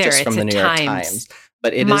think it's either. just from the New York Times.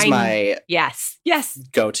 But it is my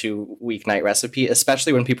go-to weeknight recipe,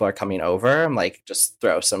 especially when people are coming over. I'm like, just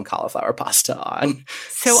throw some cauliflower pasta on.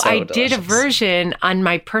 So I did a version on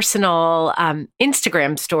my personal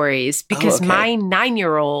Instagram stories because my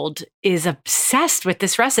 9-year-old is obsessed with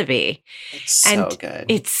this recipe. It's so good.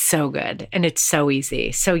 It's so good. And it's so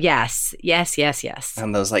easy. So yes.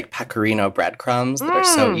 And those like pecorino breadcrumbs that are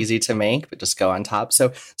so easy to make, but just go on top.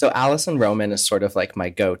 So Alison Roman is sort of like my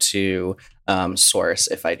go-to source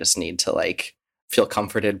if I just need to like feel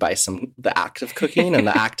comforted by the act of cooking and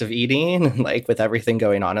the act of eating, and like with everything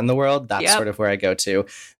going on in the world, that's sort of where I go to.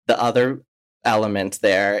 The other element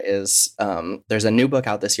there is there's a new book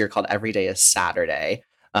out this year called Every Day is Saturday,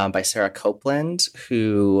 by Sarah Copeland,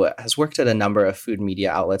 who has worked at a number of food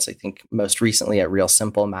media outlets, I think most recently at Real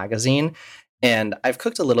Simple magazine. And I've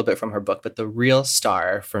cooked a little bit from her book, but the real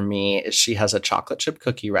star for me is she has a chocolate chip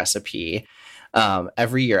cookie recipe.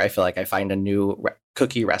 Every year I feel like I find a new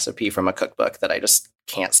cookie recipe from a cookbook that I just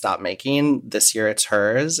can't stop making. This year it's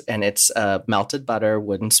hers, and it's a melted butter,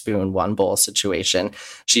 wooden spoon, one bowl situation.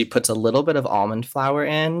 She puts a little bit of almond flour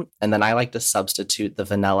in, and then I like to substitute the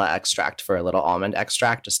vanilla extract for a little almond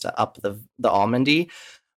extract just to up the almondy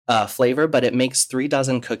flavor. But it makes 3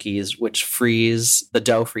 dozen cookies, which the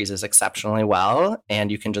dough freezes exceptionally well,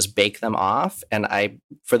 and you can just bake them off. And I,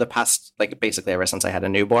 for the past, like basically ever since I had a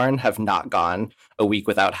newborn, have not gone a week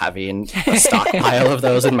without having a stockpile of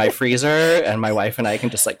those in my freezer. And my wife and I can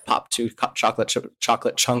just like pop 2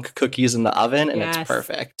 chocolate chunk cookies in the oven, and it's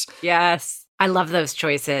perfect. Yes. I love those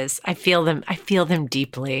choices. I feel them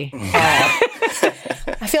deeply.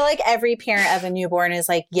 I feel like every parent of a newborn is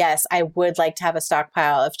like, yes, I would like to have a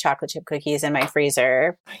stockpile of chocolate chip cookies in my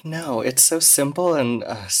freezer. I know. It's so simple and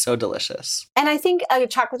so delicious. And I think a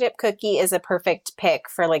chocolate chip cookie is a perfect pick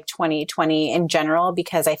for like 2020 in general,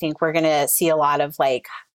 because I think we're going to see a lot of like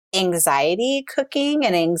anxiety cooking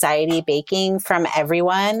and anxiety baking from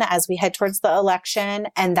everyone as we head towards the election.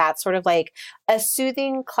 And that's sort of like a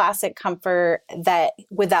soothing classic comfort that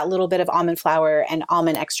with that little bit of almond flour and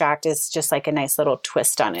almond extract is just like a nice little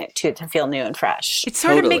twist on it to feel new and fresh. It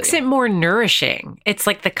sort of makes it more nourishing. It's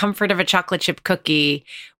like the comfort of a chocolate chip cookie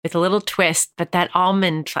with a little twist, but that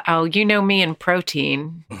almond, you know me and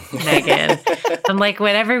protein, Megan. I'm like,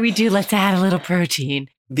 whatever we do, let's add a little protein.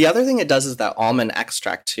 The other thing it does is that almond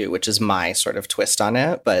extract too, which is my sort of twist on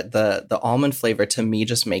it. But the almond flavor to me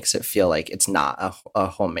just makes it feel like it's not a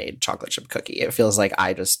homemade chocolate chip cookie. It feels like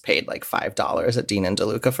I just paid like $5 at Dean and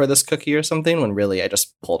DeLuca for this cookie or something, when really I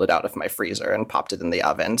just pulled it out of my freezer and popped it in the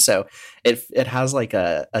oven. So it has like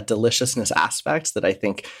a deliciousness aspect that I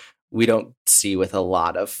think we don't see with a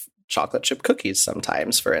lot of chocolate chip cookies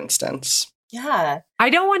sometimes, for instance. Yeah. I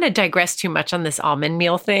don't want to digress too much on this almond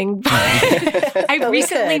meal thing, but I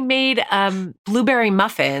recently made blueberry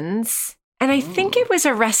muffins. And I think it was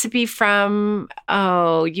a recipe from,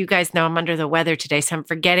 you guys know I'm under the weather today, so I'm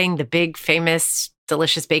forgetting the big, famous,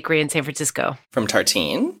 delicious bakery in San Francisco. From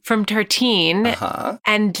Tartine? From Tartine. Uh-huh.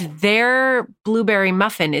 And their blueberry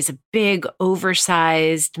muffin is a big,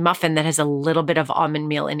 oversized muffin that has a little bit of almond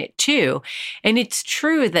meal in it, too. And it's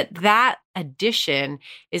true that addition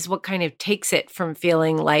is what kind of takes it from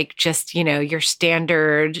feeling like just, your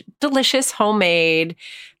standard, delicious, homemade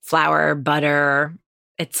flour, butter,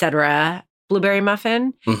 etc. blueberry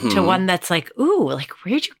muffin to one that's like, ooh, like,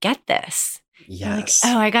 where'd you get this? Yes.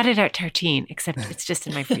 Like, I got it at Tartine, except it's just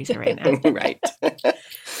in my freezer right now. Right.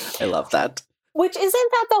 I love that. Which isn't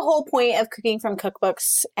that the whole point of cooking from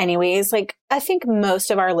cookbooks anyways? Like, I think most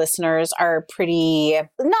of our listeners are pretty,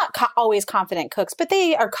 not always confident cooks, but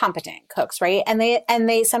they are competent cooks, right? And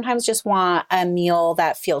they sometimes just want a meal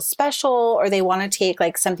that feels special, or they want to take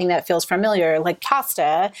like something that feels familiar, like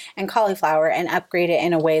pasta and cauliflower, and upgrade it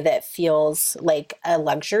in a way that feels like a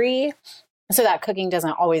luxury. So that cooking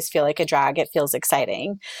doesn't always feel like a drag. It feels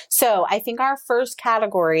exciting. So I think our first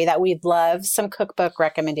category that we'd love some cookbook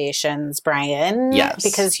recommendations, Brian. Yes.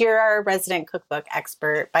 Because you're our resident cookbook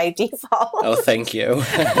expert by default. Oh, thank you.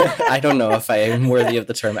 I don't know if I am worthy of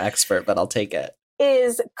the term expert, but I'll take it.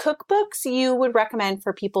 Is cookbooks you would recommend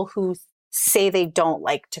for people who say they don't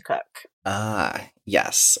like to cook?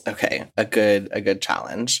 Yes. Okay. A good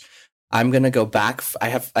challenge. I'm going to go back. I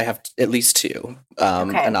have at least 2,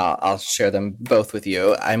 and I'll share them both with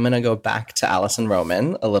you. I'm going to go back to Alison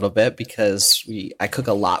Roman a little bit, because I cook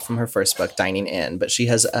a lot from her first book, Dining In, but she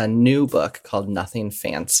has a new book called Nothing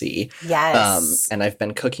Fancy. Yes. And I've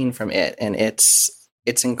been cooking from it, and it's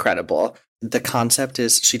incredible. The concept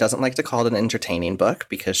is she doesn't like to call it an entertaining book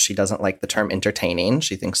because she doesn't like the term entertaining.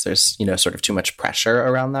 She thinks there's, sort of too much pressure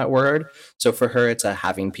around that word. So for her, it's a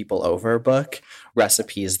having people over book,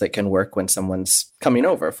 recipes that can work when someone's coming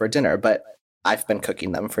over for dinner. But I've been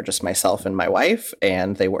cooking them for just myself and my wife,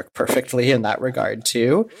 and they work perfectly in that regard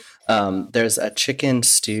too. There's a chicken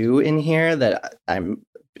stew in here that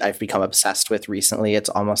I've become obsessed with recently. It's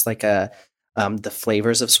almost like the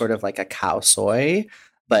flavors of sort of like a cow soy,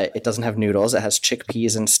 but it doesn't have noodles. It has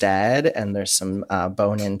chickpeas instead. And there's some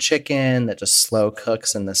bone-in chicken that just slow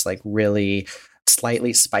cooks in this like really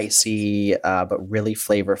slightly spicy, but really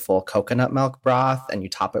flavorful coconut milk broth. And you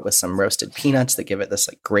top it with some roasted peanuts that give it this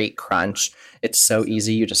like great crunch. It's so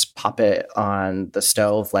easy. You just pop it on the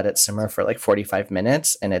stove, let it simmer for like 45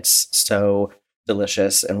 minutes. And it's so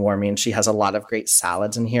delicious and warming. She has a lot of great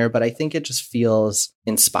salads in here, but I think it just feels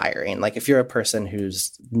inspiring. Like if you're a person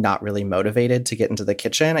who's not really motivated to get into the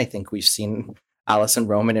kitchen, I think we've seen Allison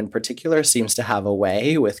Roman in particular seems to have a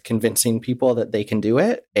way with convincing people that they can do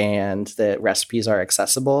it and that recipes are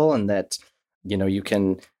accessible and that, you know, you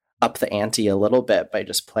can up the ante a little bit by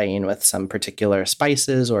just playing with some particular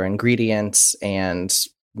spices or ingredients and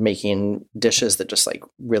making dishes that just like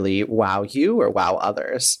really wow you or wow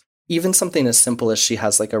others. Even something as simple as she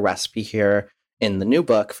has like a recipe here in the new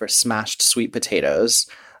book for smashed sweet potatoes.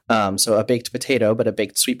 So a baked potato, but a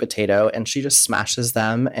baked sweet potato. And she just smashes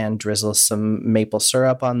them and drizzles some maple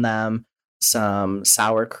syrup on them, some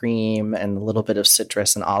sour cream, and a little bit of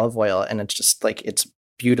citrus and olive oil. And it's just like, it's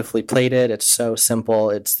beautifully plated. It's so simple.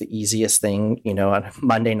 It's the easiest thing, you know, on a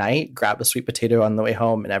Monday night, grab a sweet potato on the way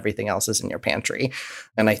home and everything else is in your pantry.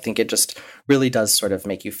 And I think it just really does sort of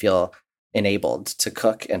make you feel enabled to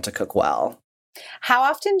cook and to cook well. How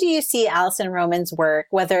often do you see Allison Roman's work,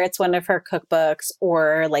 whether it's one of her cookbooks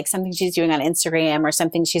or like something she's doing on Instagram or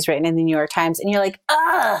something she's written in the New York Times, and you're like,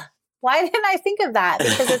 why didn't I think of that?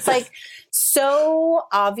 Because it's like so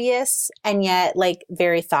obvious and yet like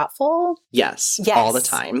very thoughtful. Yes. All the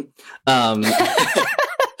time.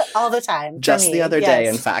 All the time. Just the other day,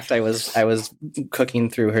 in fact, I was cooking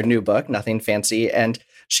through her new book, Nothing Fancy, and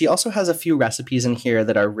she also has a few recipes in here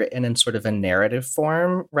that are written in sort of a narrative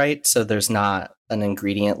form, right? So there's not an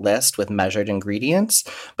ingredient list with measured ingredients,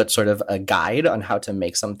 but sort of a guide on how to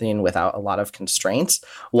make something without a lot of constraints.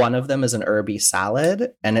 One of them is an herby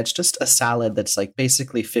salad, and it's just a salad that's like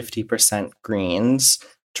basically 50% greens,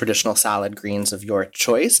 traditional salad greens of your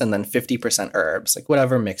choice, and then 50% herbs, like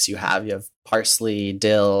whatever mix you have. You have parsley,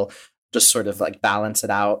 dill, just sort of like balance it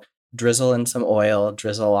out. Drizzle in some oil,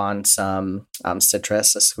 drizzle on some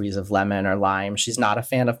citrus, a squeeze of lemon or lime. She's not a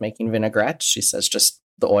fan of making vinaigrettes. She says just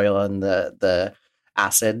the oil and the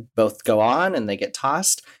acid both go on and they get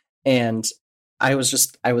tossed. And I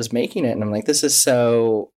was making it and I'm like, this is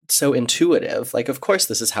so intuitive. Like, of course,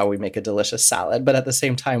 this is how we make a delicious salad. But at the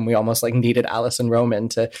same time, we almost like needed Allison Roman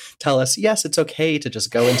to tell us, yes, it's okay to just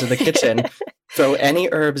go into the kitchen, throw any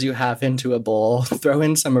herbs you have into a bowl, throw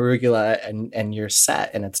in some arugula, and you're set,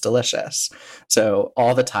 and it's delicious. So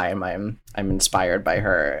all the time, I'm inspired by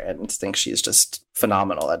her and think she's just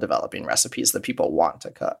phenomenal at developing recipes that people want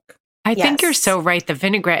to cook. I think you're so right. The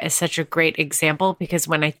vinaigrette is such a great example because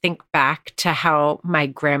when I think back to how my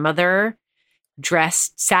grandmother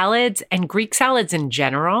dressed salads and Greek salads in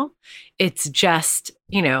general, it's just,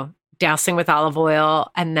 you know, dousing with olive oil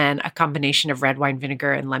and then a combination of red wine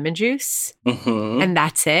vinegar and lemon juice. Mm-hmm. And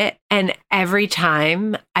that's it. And every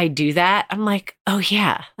time I do that, I'm like, oh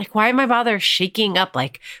yeah, like why am I bother shaking up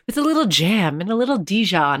like with a little jam and a little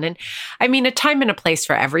Dijon? And I mean, a time and a place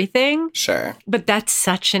for everything. Sure. But that's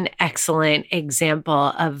such an excellent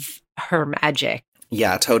example of her magic.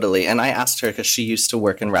 Yeah, totally. And I asked her because she used to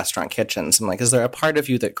work in restaurant kitchens. I'm like, is there a part of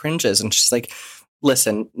you that cringes? And she's like,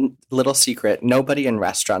 listen, little secret, nobody in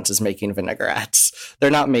restaurants is making vinaigrettes.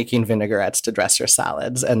 They're not making vinaigrettes to dress your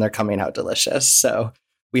salads, and they're coming out delicious. So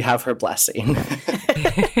we have her blessing.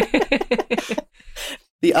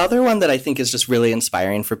 The other one that I think is just really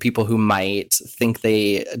inspiring for people who might think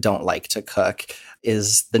they don't like to cook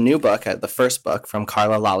is the new book, the first book from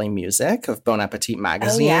Carla Lawley Music of Bon Appetit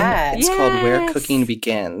magazine. Oh, yeah. It's called Where Cooking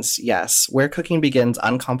Begins. Yes, Where Cooking Begins,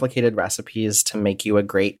 Uncomplicated Recipes to Make You a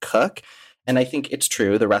Great Cook. And I think it's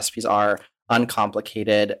true. The recipes are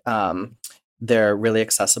uncomplicated. They're really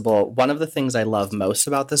accessible. One of the things I love most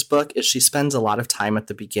about this book is she spends a lot of time at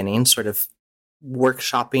the beginning sort of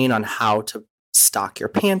workshopping on how to stock your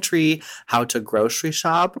pantry, how to grocery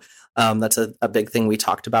shop. That's a big thing we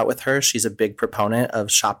talked about with her. She's a big proponent of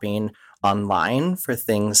shopping online for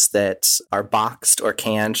things that are boxed or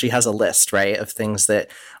canned. She has a list, right, of things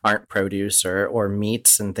that aren't produce or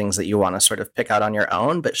meats and things that you want to sort of pick out on your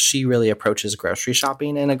own. But she really approaches grocery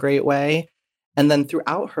shopping in a great way. And then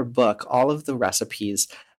throughout her book, all of the recipes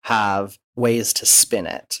have ways to spin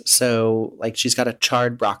it. So like she's got a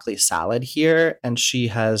charred broccoli salad here, and she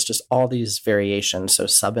has just all these variations. So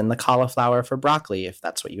sub in the cauliflower for broccoli if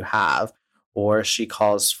that's what you have. Or she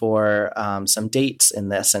calls for some dates in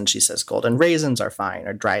this, and she says golden raisins are fine,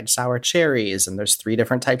 or dried sour cherries, and there's 3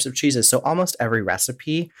 different types of cheeses. So almost every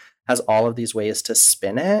recipe has all of these ways to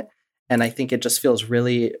spin it, and I think it just feels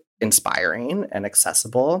really inspiring and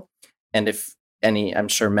accessible. And if I'm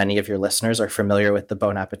sure many of your listeners are familiar with the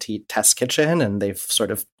Bon Appetit Test Kitchen, and they've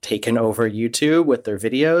sort of taken over YouTube with their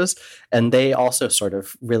videos. And they also sort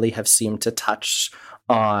of really have seemed to touch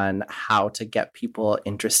on how to get people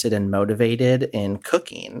interested and motivated in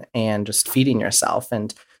cooking and just feeding yourself.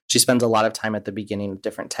 And she spends a lot of time at the beginning with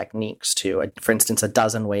different techniques too. For instance,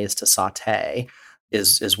 12 ways to saute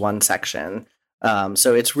is one section.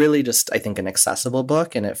 So it's really just, I think, an accessible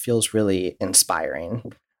book, and it feels really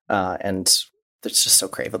inspiring. And it's just so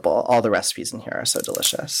craveable. All the recipes in here are so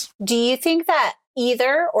delicious. Do you think that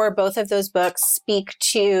either or both of those books speak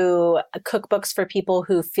to cookbooks for people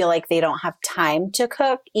who feel like they don't have time to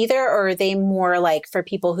cook either, or are they more like for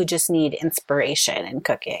people who just need inspiration in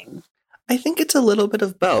cooking? I think it's a little bit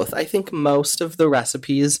of both. I think most of the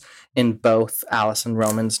recipes in both Alison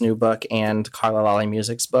Roman's new book and Carla Lalli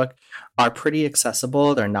Music's book are pretty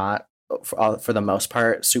accessible. They're not, for the most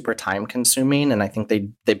part, super time consuming. And I think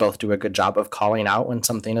they both do a good job of calling out when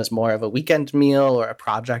something is more of a weekend meal or a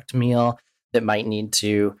project meal that might need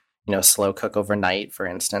to, slow cook overnight, for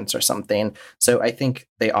instance, or something. So I think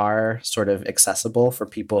they are sort of accessible for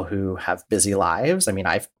people who have busy lives. I mean,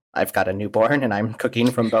 I've got a newborn and I'm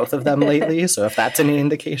cooking from both of them lately. So if that's any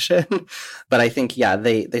indication, but I think, yeah,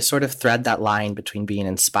 they sort of thread that line between being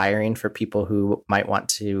inspiring for people who might want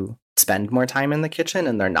to spend more time in the kitchen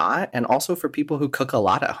and they're not, and also for people who cook a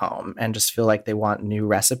lot at home and just feel like they want new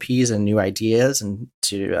recipes and new ideas and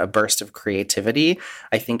to a burst of creativity.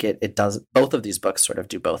 I think it does, both of these books sort of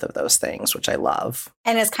do both of those things, which I love.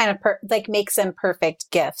 And it's kind of makes them perfect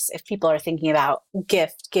gifts if people are thinking about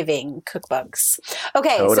gift giving cookbooks.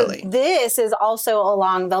 Okay, totally. So this is also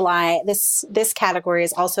along the line, this category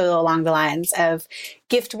is also along the lines of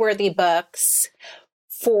gift-worthy books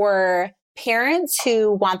for parents who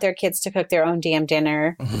want their kids to cook their own damn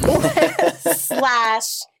dinner /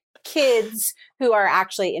 kids who are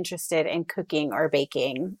actually interested in cooking or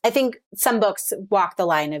baking. I think some books walk the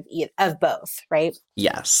line of both, right?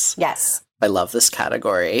 Yes. Yes. I love this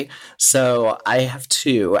category. So I have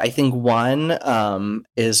two. I think one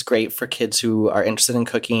is great for kids who are interested in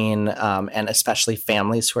cooking and especially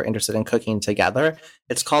families who are interested in cooking together.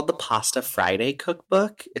 It's called the Pasta Friday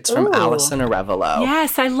Cookbook. It's from Alison Arevalo.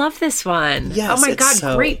 Yes, I love this one. Yes, oh my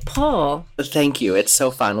God, great pull. Thank you. It's so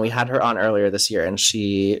fun. We had her on earlier this year and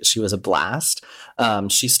she was a blast.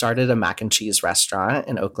 She started a mac and cheese restaurant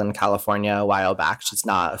in Oakland, California a while back. She's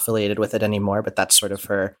not affiliated with it anymore, but that's sort of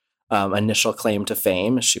her initial claim to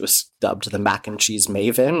fame. She was dubbed the mac and cheese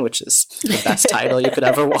maven, which is the best title you could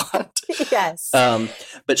ever want. Yes.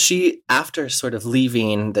 But she, after sort of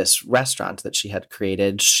leaving this restaurant that she had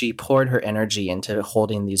created, she poured her energy into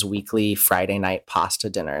holding these weekly Friday night pasta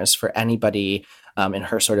dinners for anybody in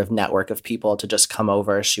her sort of network of people to just come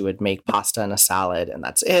over. She would make pasta and a salad, and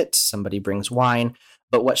that's it. Somebody brings wine.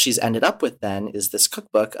 But what she's ended up with then is this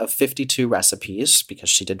cookbook of 52 recipes, because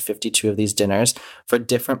she did 52 of these dinners for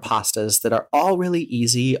different pastas that are all really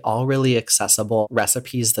easy, all really accessible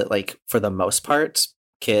recipes that, like, for the most part,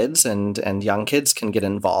 kids and young kids can get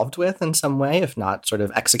involved with in some way, if not sort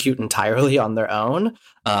of execute entirely on their own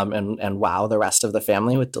and wow the rest of the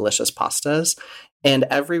family with delicious pastas. And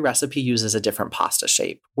every recipe uses a different pasta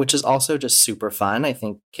shape, which is also just super fun. I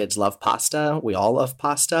think kids love pasta. We all love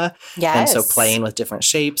pasta. Yes. And so playing with different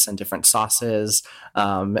shapes and different sauces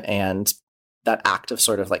and that act of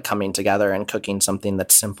sort of like coming together and cooking something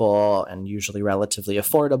that's simple and usually relatively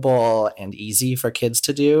affordable and easy for kids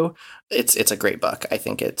to do. It's a great book. I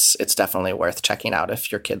think it's definitely worth checking out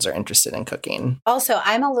if your kids are interested in cooking. Also,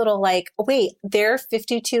 I'm a little like, wait, there are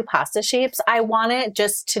 52 pasta shapes. I want it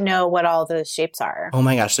just to know what all those shapes are. Oh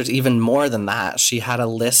my gosh, there's even more than that. She had a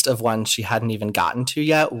list of ones she hadn't even gotten to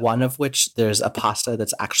yet, one of which there's a pasta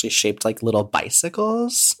that's actually shaped like little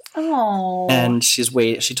bicycles. Oh. And she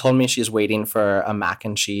told me she's waiting for a mac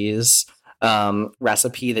and cheese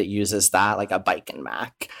recipe that uses that, like a bike and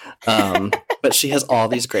mac. But she has all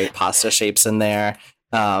these great pasta shapes in there.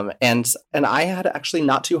 And I had actually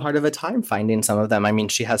not too hard of a time finding some of them. I mean,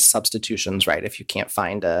 she has substitutions, right? If you can't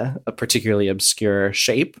find a particularly obscure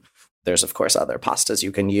shape, there's of course other pastas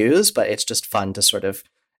you can use, but it's just fun to sort of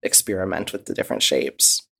experiment with the different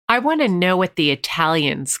shapes. I want to know what the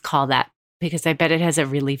Italians call that, because I bet it has a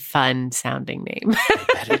really fun sounding name. I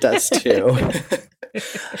bet it does too.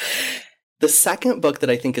 The second book that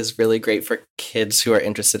I think is really great for kids who are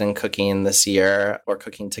interested in cooking this year or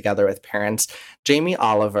cooking together with parents, Jamie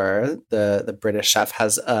Oliver, the British chef,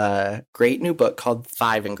 has a great new book called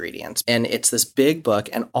 5 Ingredients. And it's this big book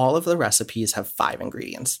and all of the recipes have 5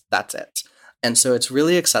 ingredients. That's it. And so it's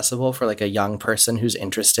really accessible for like a young person who's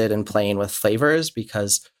interested in playing with flavors,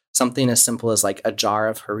 because something as simple as like a jar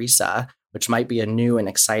of harissa which might be a new and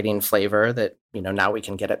exciting flavor that, now we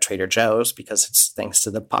can get at Trader Joe's because it's thanks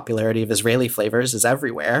to the popularity of Israeli flavors is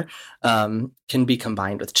everywhere, can be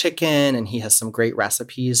combined with chicken. And he has some great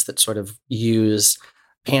recipes that sort of use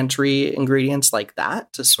pantry ingredients like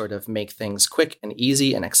that to sort of make things quick and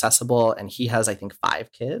easy and accessible. And he has, I think,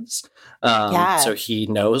 5 kids. So he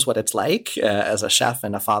knows what it's like as a chef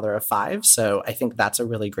and a father of 5. So I think that's a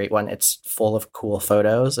really great one. It's full of cool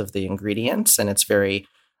photos of the ingredients and it's very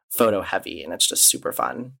photo heavy and it's just super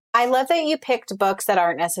fun. I love that you picked books that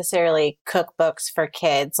aren't necessarily cookbooks for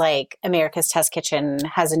kids. Like America's Test Kitchen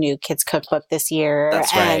has a new kids cookbook this year.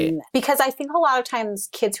 That's right. Because I think a lot of times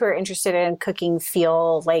kids who are interested in cooking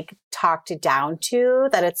feel like talked down to,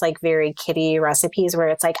 that it's like very kiddie recipes where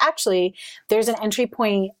it's like, actually, there's an entry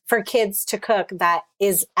point for kids to cook that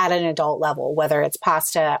is at an adult level, whether it's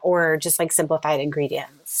pasta or just like simplified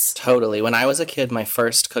ingredients. Totally. When I was a kid, my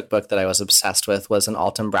first cookbook that I was obsessed with was an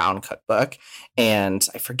Alton Brown cookbook. And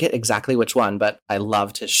I forget exactly which one, but I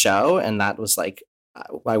loved his show. And that was like,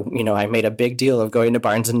 I made a big deal of going to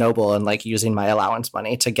Barnes and Noble and like using my allowance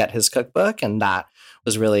money to get his cookbook. And that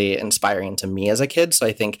was really inspiring to me as a kid. So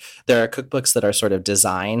I think there are cookbooks that are sort of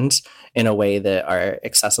designed in a way that are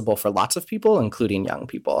accessible for lots of people, including young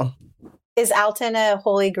people. Is Alton a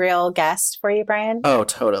Holy Grail guest for you, Brian? Oh,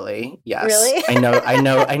 totally. Yes. Really? I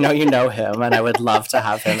know you know him and I would love to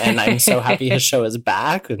have him. And I'm so happy his show is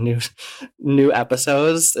back with new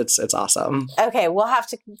episodes. It's awesome. Okay, we'll have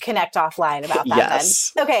to connect offline about that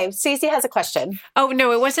then. Okay, Stacey has a question. Oh,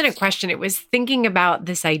 no, it wasn't a question. It was thinking about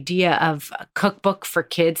this idea of a cookbook for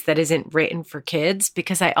kids that isn't written for kids,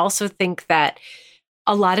 because I also think that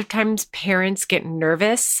a lot of times parents get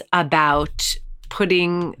nervous about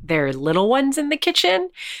putting their little ones in the kitchen.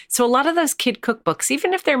 So a lot of those kid cookbooks,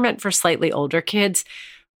 even if they're meant for slightly older kids,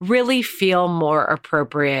 really feel more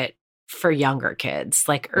appropriate for younger kids,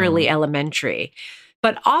 like early elementary.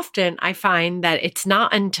 But often I find that it's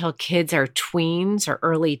not until kids are tweens or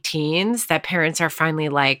early teens that parents are finally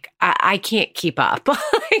like, I can't keep up.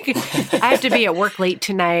 Like, I have to be at work late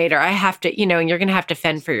tonight, or I have to, and you're going to have to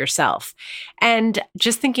fend for yourself. And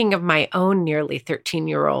just thinking of my own nearly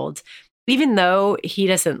 13-year-old, even though he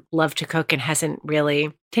doesn't love to cook and hasn't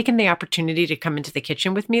really taken the opportunity to come into the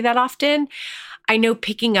kitchen with me that often, I know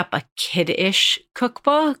picking up a kid-ish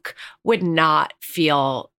cookbook would not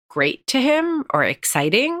feel great to him or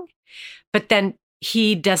exciting. But then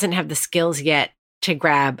he doesn't have the skills yet to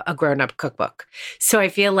grab a grown-up cookbook. So I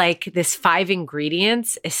feel like this 5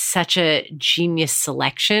 ingredients is such a genius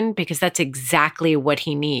selection because that's exactly what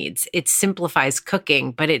he needs. It simplifies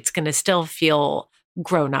cooking, but it's going to still feel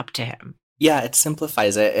grown up to him. Yeah, it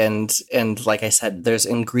simplifies it. And like I said, there's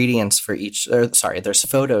there's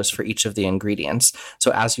photos for each of the ingredients. So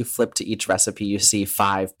as you flip to each recipe, you see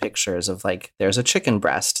 5 pictures of like, there's a chicken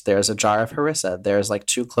breast, there's a jar of harissa, there's like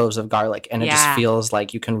 2 cloves of garlic. And it just feels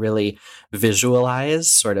like you can really visualize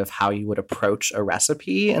sort of how you would approach a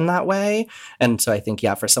recipe in that way. And so I think,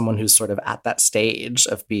 for someone who's sort of at that stage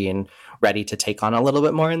of being ready to take on a little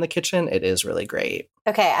bit more in the kitchen, it is really great.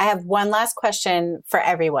 Okay, I have one last question for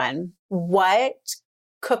everyone. What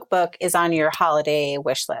cookbook is on your holiday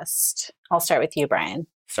wish list? I'll start with you, Brian.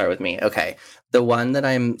 Start with me. Okay. The one that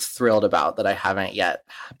I'm thrilled about that I haven't yet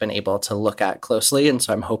been able to look at closely, and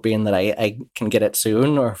so I'm hoping that I can get it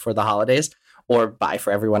soon or for the holidays, or buy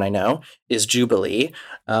for everyone I know, is Jubilee,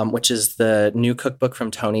 which is the new cookbook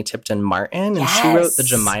from Toni Tipton Martin. And she wrote the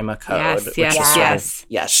Jemima Code.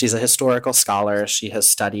 Yes, she's a historical scholar. She has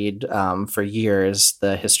studied for years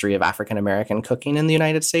the history of African American cooking in the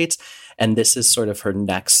United States. And this is sort of her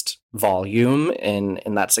next volume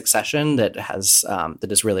in that succession that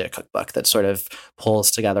is really a cookbook that sort of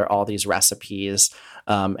pulls together all these recipes.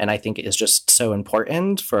 And I think it is just so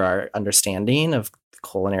important for our understanding of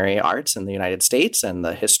culinary arts in the United States and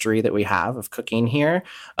the history that we have of cooking here,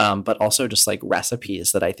 but also just like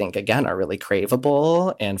recipes that I think, again, are really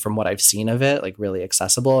craveable. And from what I've seen of it, like really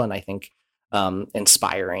accessible and I think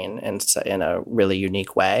inspiring in a really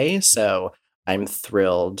unique way. So I'm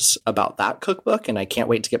thrilled about that cookbook and I can't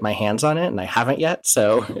wait to get my hands on it. And I haven't yet.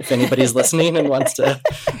 So if anybody's listening and wants to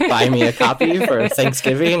buy me a copy for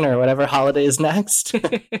Thanksgiving or whatever holiday is next.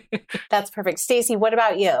 That's perfect. Stacey, what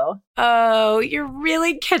about you? Oh, you're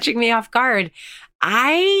really catching me off guard.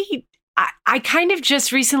 I kind of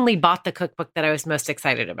just recently bought the cookbook that I was most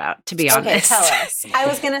excited about, to be honest. Okay, tell us. I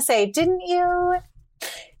was going to say, didn't you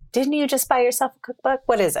just buy yourself a cookbook?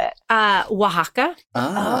 What is it? Oaxaca.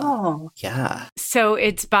 Oh. Yeah. So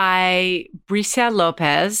it's by Bricia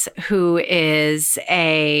Lopez, who is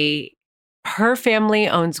a Her family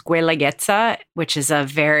owns Guelaguetza, which is a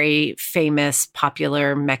very famous,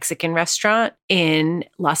 popular Mexican restaurant in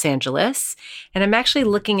Los Angeles. And I'm actually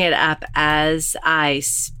looking it up as I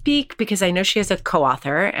speak because I know she has a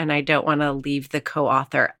co-author and I don't want to leave the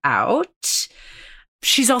co-author out.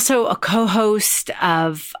 She's also a co-host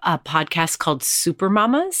of a podcast called Super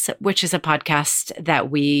Mamas, which is a podcast that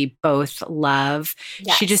we both love.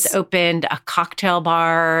 Yes. She just opened a cocktail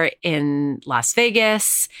bar in Las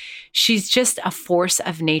Vegas. She's just a force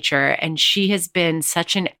of nature, and she has been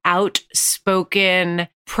such an outspoken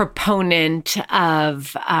proponent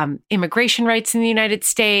of immigration rights in the United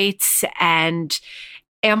States and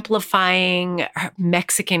amplifying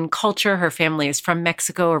Mexican culture. Her family is from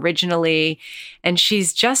Mexico originally, and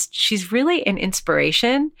she's really an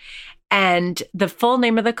inspiration. And the full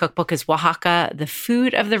name of the cookbook is Oaxaca, the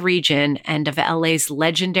Food of the Region and of LA's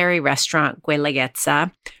legendary restaurant,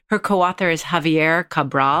 Guelaguetza. Her co-author is Javier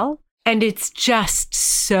Cabral. And it's just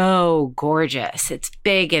so gorgeous. It's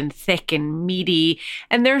big and thick and meaty.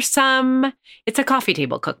 And it's a coffee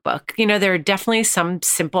table cookbook. You know, there are definitely some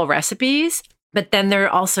simple recipes, but then there are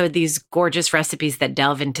also these gorgeous recipes that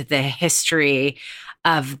delve into the history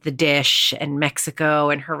of the dish and Mexico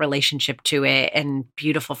and her relationship to it and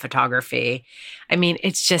beautiful photography. I mean,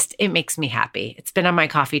 it makes me happy. It's been on my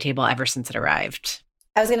coffee table ever since it arrived.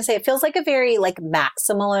 I was going to say, it feels like a very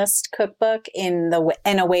maximalist cookbook in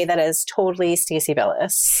a way that is totally Stacey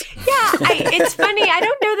Billis. Yeah, it's funny. I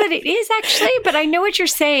don't know that it is actually, but I know what you're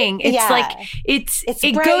saying. It's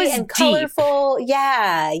it bright goes and deep. Colorful.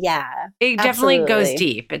 Yeah. It definitely goes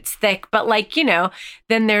deep. It's thick, but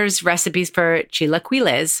then there's recipes for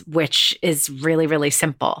chilaquiles, which is really, really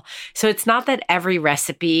simple. So it's not that every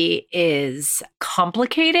recipe is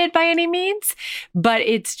complicated by any means, but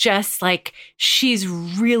it's just she's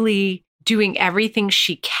really doing everything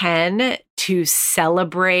she can to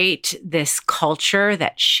celebrate this culture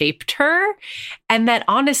that shaped her and that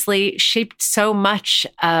honestly shaped so much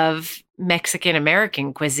of Mexican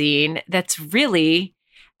American cuisine that's really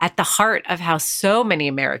at the heart of how so many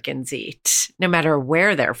Americans eat, no matter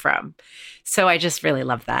where they're from. So I just really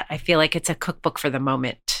love that. I feel like it's a cookbook for the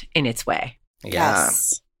moment in its way. Yeah.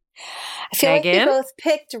 Yes. I feel like we both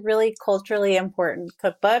picked really culturally important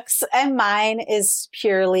cookbooks, and mine is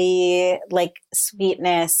purely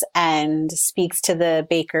sweetness and speaks to the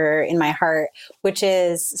baker in my heart, which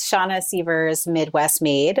is Shauna Seaver's Midwest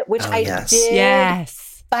Made, which did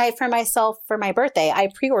buy for myself for my birthday. I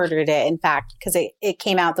pre-ordered it, in fact, because it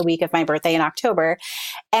came out the week of my birthday in October,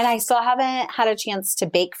 and I still haven't had a chance to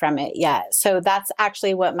bake from it yet. So that's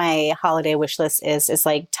actually what my holiday wish list is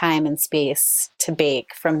time and space to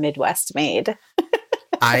bake from Midwest Made.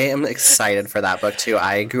 I am excited for that book too.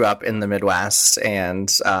 I grew up in the Midwest, and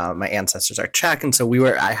my ancestors are Czech, and so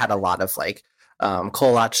I had a lot of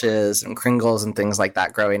kolaches and kringles and things like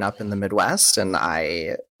that growing up in the Midwest, and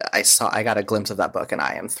I got a glimpse of that book, and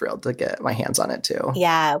I am thrilled to get my hands on it too.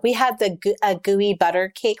 Yeah, we had a gooey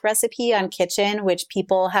butter cake recipe on Kitchen, which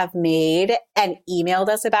people have made and emailed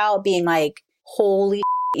us about, being like, "Holy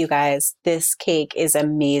you guys, this cake is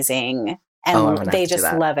amazing." And they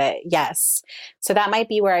just love it. Yes. So that might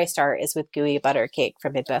be where I start, is with gooey butter cake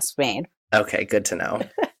from Midwest Made. Okay, good to know.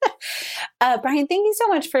 Brian, thank you so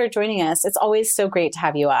much for joining us. It's always so great to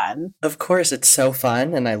have you on. Of course, it's so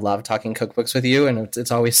fun, and I love talking cookbooks with you, and it's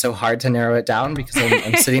always so hard to narrow it down because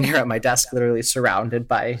I'm sitting here at my desk literally surrounded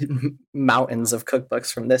by mountains of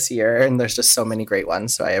cookbooks from this year, and there's just so many great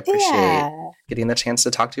ones, so I appreciate getting the chance to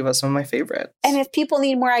talk to you about some of my favorites. And if people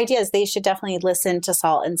need more ideas, they should definitely listen to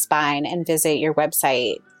Salt and Spine and visit your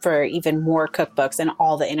website for even more cookbooks and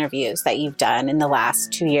all the interviews that you've done in the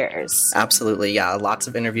last 2 years. Absolutely. Yeah. Lots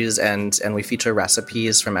of interviews, and we feature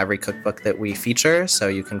recipes from every cookbook that we feature. So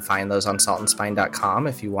you can find those on saltandspine.com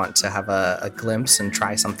if you want to have a glimpse and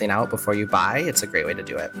try something out before you buy. It's a great way to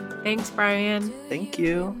do it. Thanks, Brian. Thank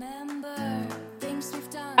you.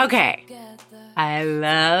 Okay. I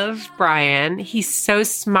love Brian. He's so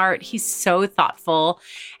smart. He's so thoughtful.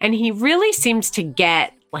 And he really seems to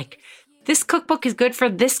get this cookbook is good for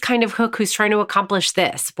this kind of cook who's trying to accomplish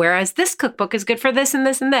this, whereas this cookbook is good for this and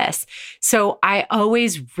this and this. So I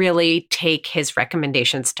always really take his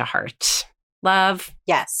recommendations to heart. Love.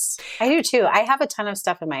 Yes, I do too. I have a ton of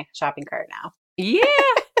stuff in my shopping cart now. Yeah.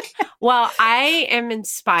 Well, I am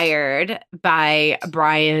inspired by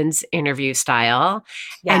Brian's interview style.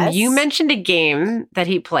 Yes. And you mentioned a game that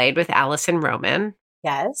he played with Allison Roman.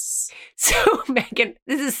 Yes. So, Megan,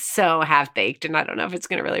 this is so half-baked, and I don't know if it's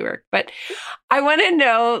going to really work, but I want to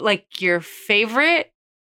know, your favorite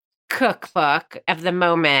cookbook of the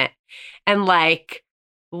moment and,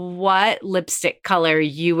 what lipstick color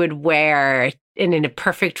you would wear in a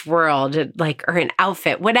perfect world, like, or an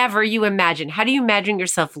outfit, whatever you imagine. How do you imagine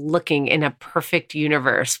yourself looking in a perfect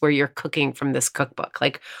universe where you're cooking from this cookbook?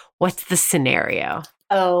 Like, what's the scenario?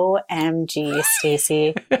 OMG,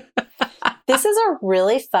 Stacey. This is a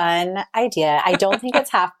really fun idea. I don't think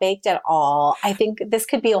it's half-baked at all. I think this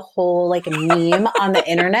could be a whole like meme on the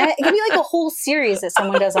internet. It could be like a whole series that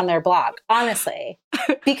someone does on their blog, honestly.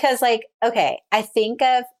 Because like, okay, I think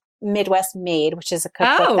of Midwest Made, which is a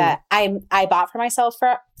cookbook that I bought for myself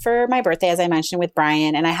for my birthday, as I mentioned, with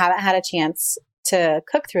Brian, and I haven't had a chance to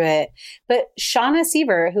cook through it. But Shauna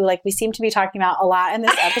Seaver, who like we seem to be talking about a lot in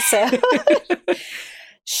this episode,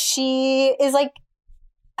 she is like,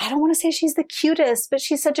 I don't want to say she's the cutest, but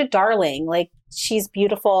she's such a darling. Like she's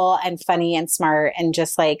beautiful and funny and smart and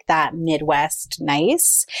just like that Midwest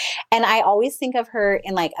nice. And I always think of her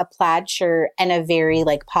in like a plaid shirt and a very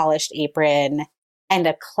like polished apron and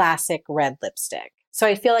a classic red lipstick. So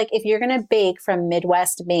I feel like if you're going to bake from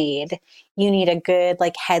Midwest Made, you need a good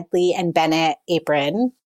like Headley and Bennett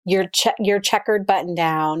apron, your checkered button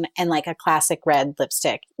down, and like a classic red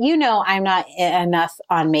lipstick. You know, I'm not enough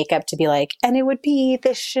on makeup to be like, and it would be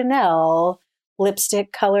the Chanel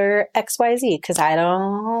lipstick color XYZ, because I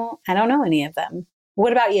don't know any of them.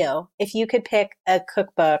 What about you? If you could pick a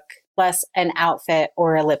cookbook plus an outfit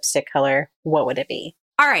or a lipstick color, what would it be?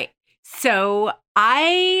 All right. So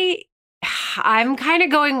I'm kind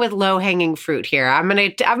of going with low-hanging fruit here. I'm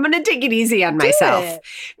gonna take it easy on myself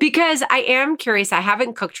because I am curious. I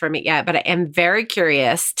haven't cooked from it yet, but I am very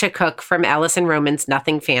curious to cook from Allison Roman's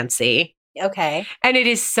Nothing Fancy. Okay. And it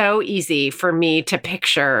is so easy for me to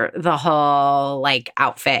picture the whole like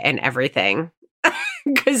outfit and everything.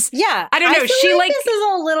 Because I don't know. She like this is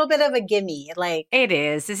a little bit of a gimme. Like it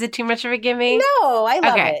is. Is it too much of a gimme? No, I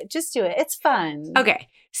love it. Just do it. It's fun. Okay.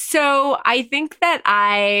 So I think that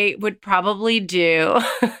I would probably do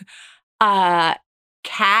a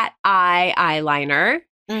cat eye eyeliner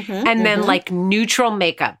and then like neutral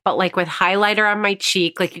makeup, but like with highlighter on my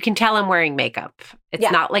cheek. Like you can tell I'm wearing makeup. It's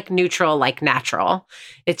not like neutral, like natural.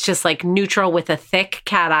 It's just like neutral with a thick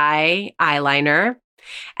cat eye eyeliner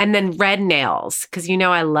and then red nails. Because you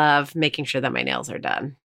know I love making sure that my nails are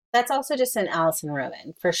done. That's also just an Allison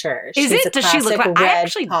Roman, for sure. Is it? Does she look like? I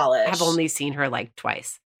actually polish. have only seen her like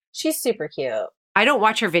twice. She's super cute. I don't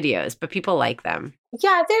watch her videos, but people like them.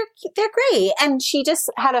 Yeah, they're great. And she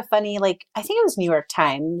just had a funny, like, I think it was New York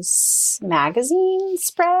Times Magazine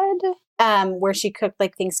spread, where she cooked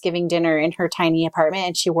like Thanksgiving dinner in her tiny apartment,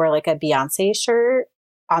 and she wore like a Beyonce shirt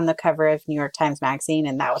on the cover of New York Times Magazine,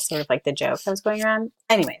 and that was sort of like the joke that was going around.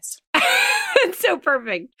 Anyways. It's so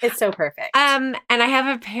perfect. It's so perfect. And I have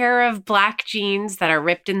a pair of black jeans that are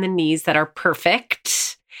ripped in the knees that are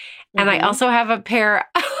perfect. And I also have a pair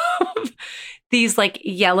of these like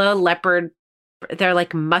yellow leopard, they're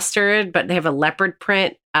like mustard, but they have a leopard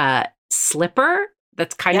print slipper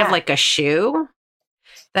that's kind of like a shoe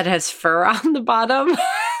that has fur on the bottom.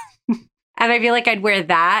 And I feel like I'd wear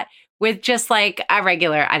that with just like a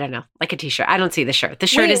regular, I don't know, like a t-shirt. I don't see the shirt. The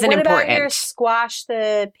shirt isn't important. What about your squash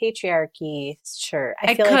the patriarchy shirt?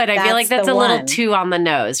 I feel like that's a little too on the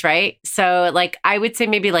nose, right? So like I would say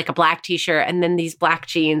maybe like a black t-shirt and then these black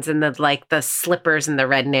jeans and the slippers and the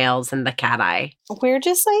red nails and the cat eye. We're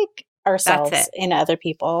just like ourselves in other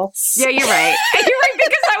people's. Yeah, you're right. You're right,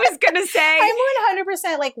 because I was going to say. I'm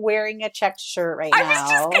 100% like wearing a checked shirt right now. I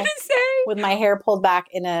was just going to say. With my hair pulled back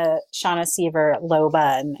in a Shauna Seaver low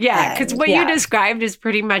bun. Yeah, because what you described is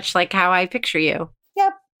pretty much like how I picture you.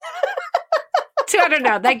 Yep. So I don't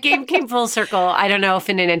know. That game came full circle. I don't know if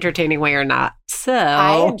in an entertaining way or not. So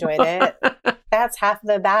I enjoyed it. That's half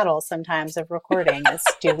the battle sometimes of recording is,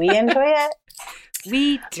 do we enjoy it?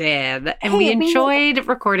 We did. And we enjoyed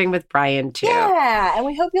recording with Brian too. Yeah. And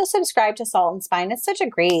we hope you'll subscribe to Salt and Spine. It's such a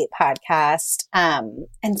great podcast.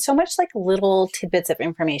 And so much like little tidbits of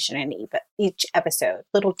information in each episode,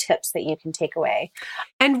 little tips that you can take away.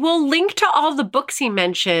 And we'll link to all the books he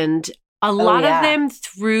mentioned, a lot of them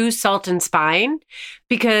through Salt and Spine,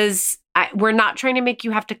 because we're not trying to make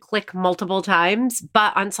you have to click multiple times,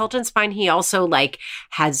 but on Salt and Spine, he also like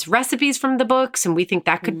has recipes from the books, and we think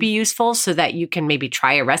that could be useful so that you can maybe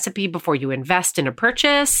try a recipe before you invest in a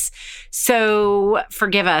purchase. So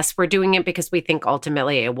forgive us. We're doing it because we think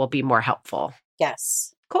ultimately it will be more helpful.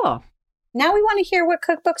 Yes. Cool. Now we want to hear what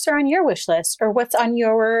cookbooks are on your wish list or what's on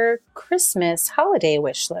your Christmas holiday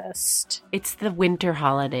wish list. It's the winter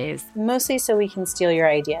holidays. Mostly so we can steal your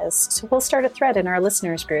ideas. So we'll start a thread in our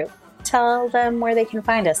listeners group. Tell them where they can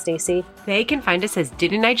find us, Stacey. They can find us as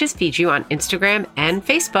Didn't I Just Feed You on Instagram and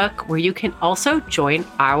Facebook, where you can also join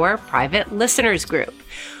our private listeners group.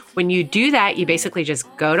 When you do that, you basically just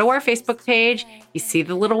go to our Facebook page, you see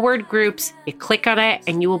the little word groups, you click on it,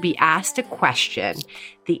 and you will be asked a question.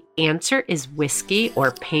 The answer is whiskey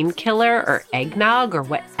or painkiller or eggnog or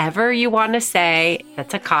whatever you want to say.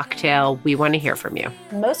 That's a cocktail. We want to hear from you.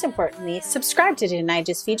 Most importantly, subscribe to Didn't I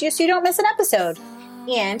Just Feed You so you don't miss an episode.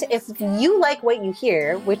 And if you like what you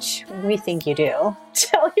hear, which we think you do,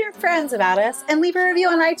 tell your friends about us and leave a review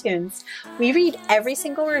on iTunes. We read every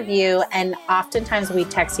single review, and oftentimes we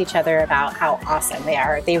text each other about how awesome they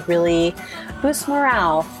are. They really boost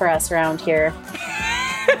morale for us around here.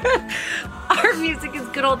 Our music is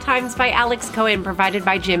Good Old Times by Alex Cohen, provided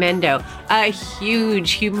by Jim Endo. A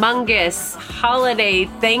huge, humongous, holiday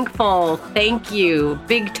thankful thank you,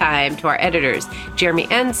 big time, to our editors, Jeremy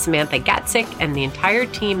N., Samantha Gatzik, and the entire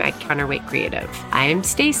team at Counterweight Creative. I'm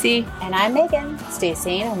Stacy. And I'm Megan. Stay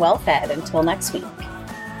sane and well fed until next week.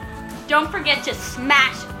 Don't forget to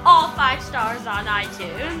smash all 5 stars on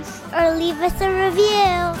iTunes. Or leave us a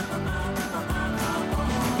review.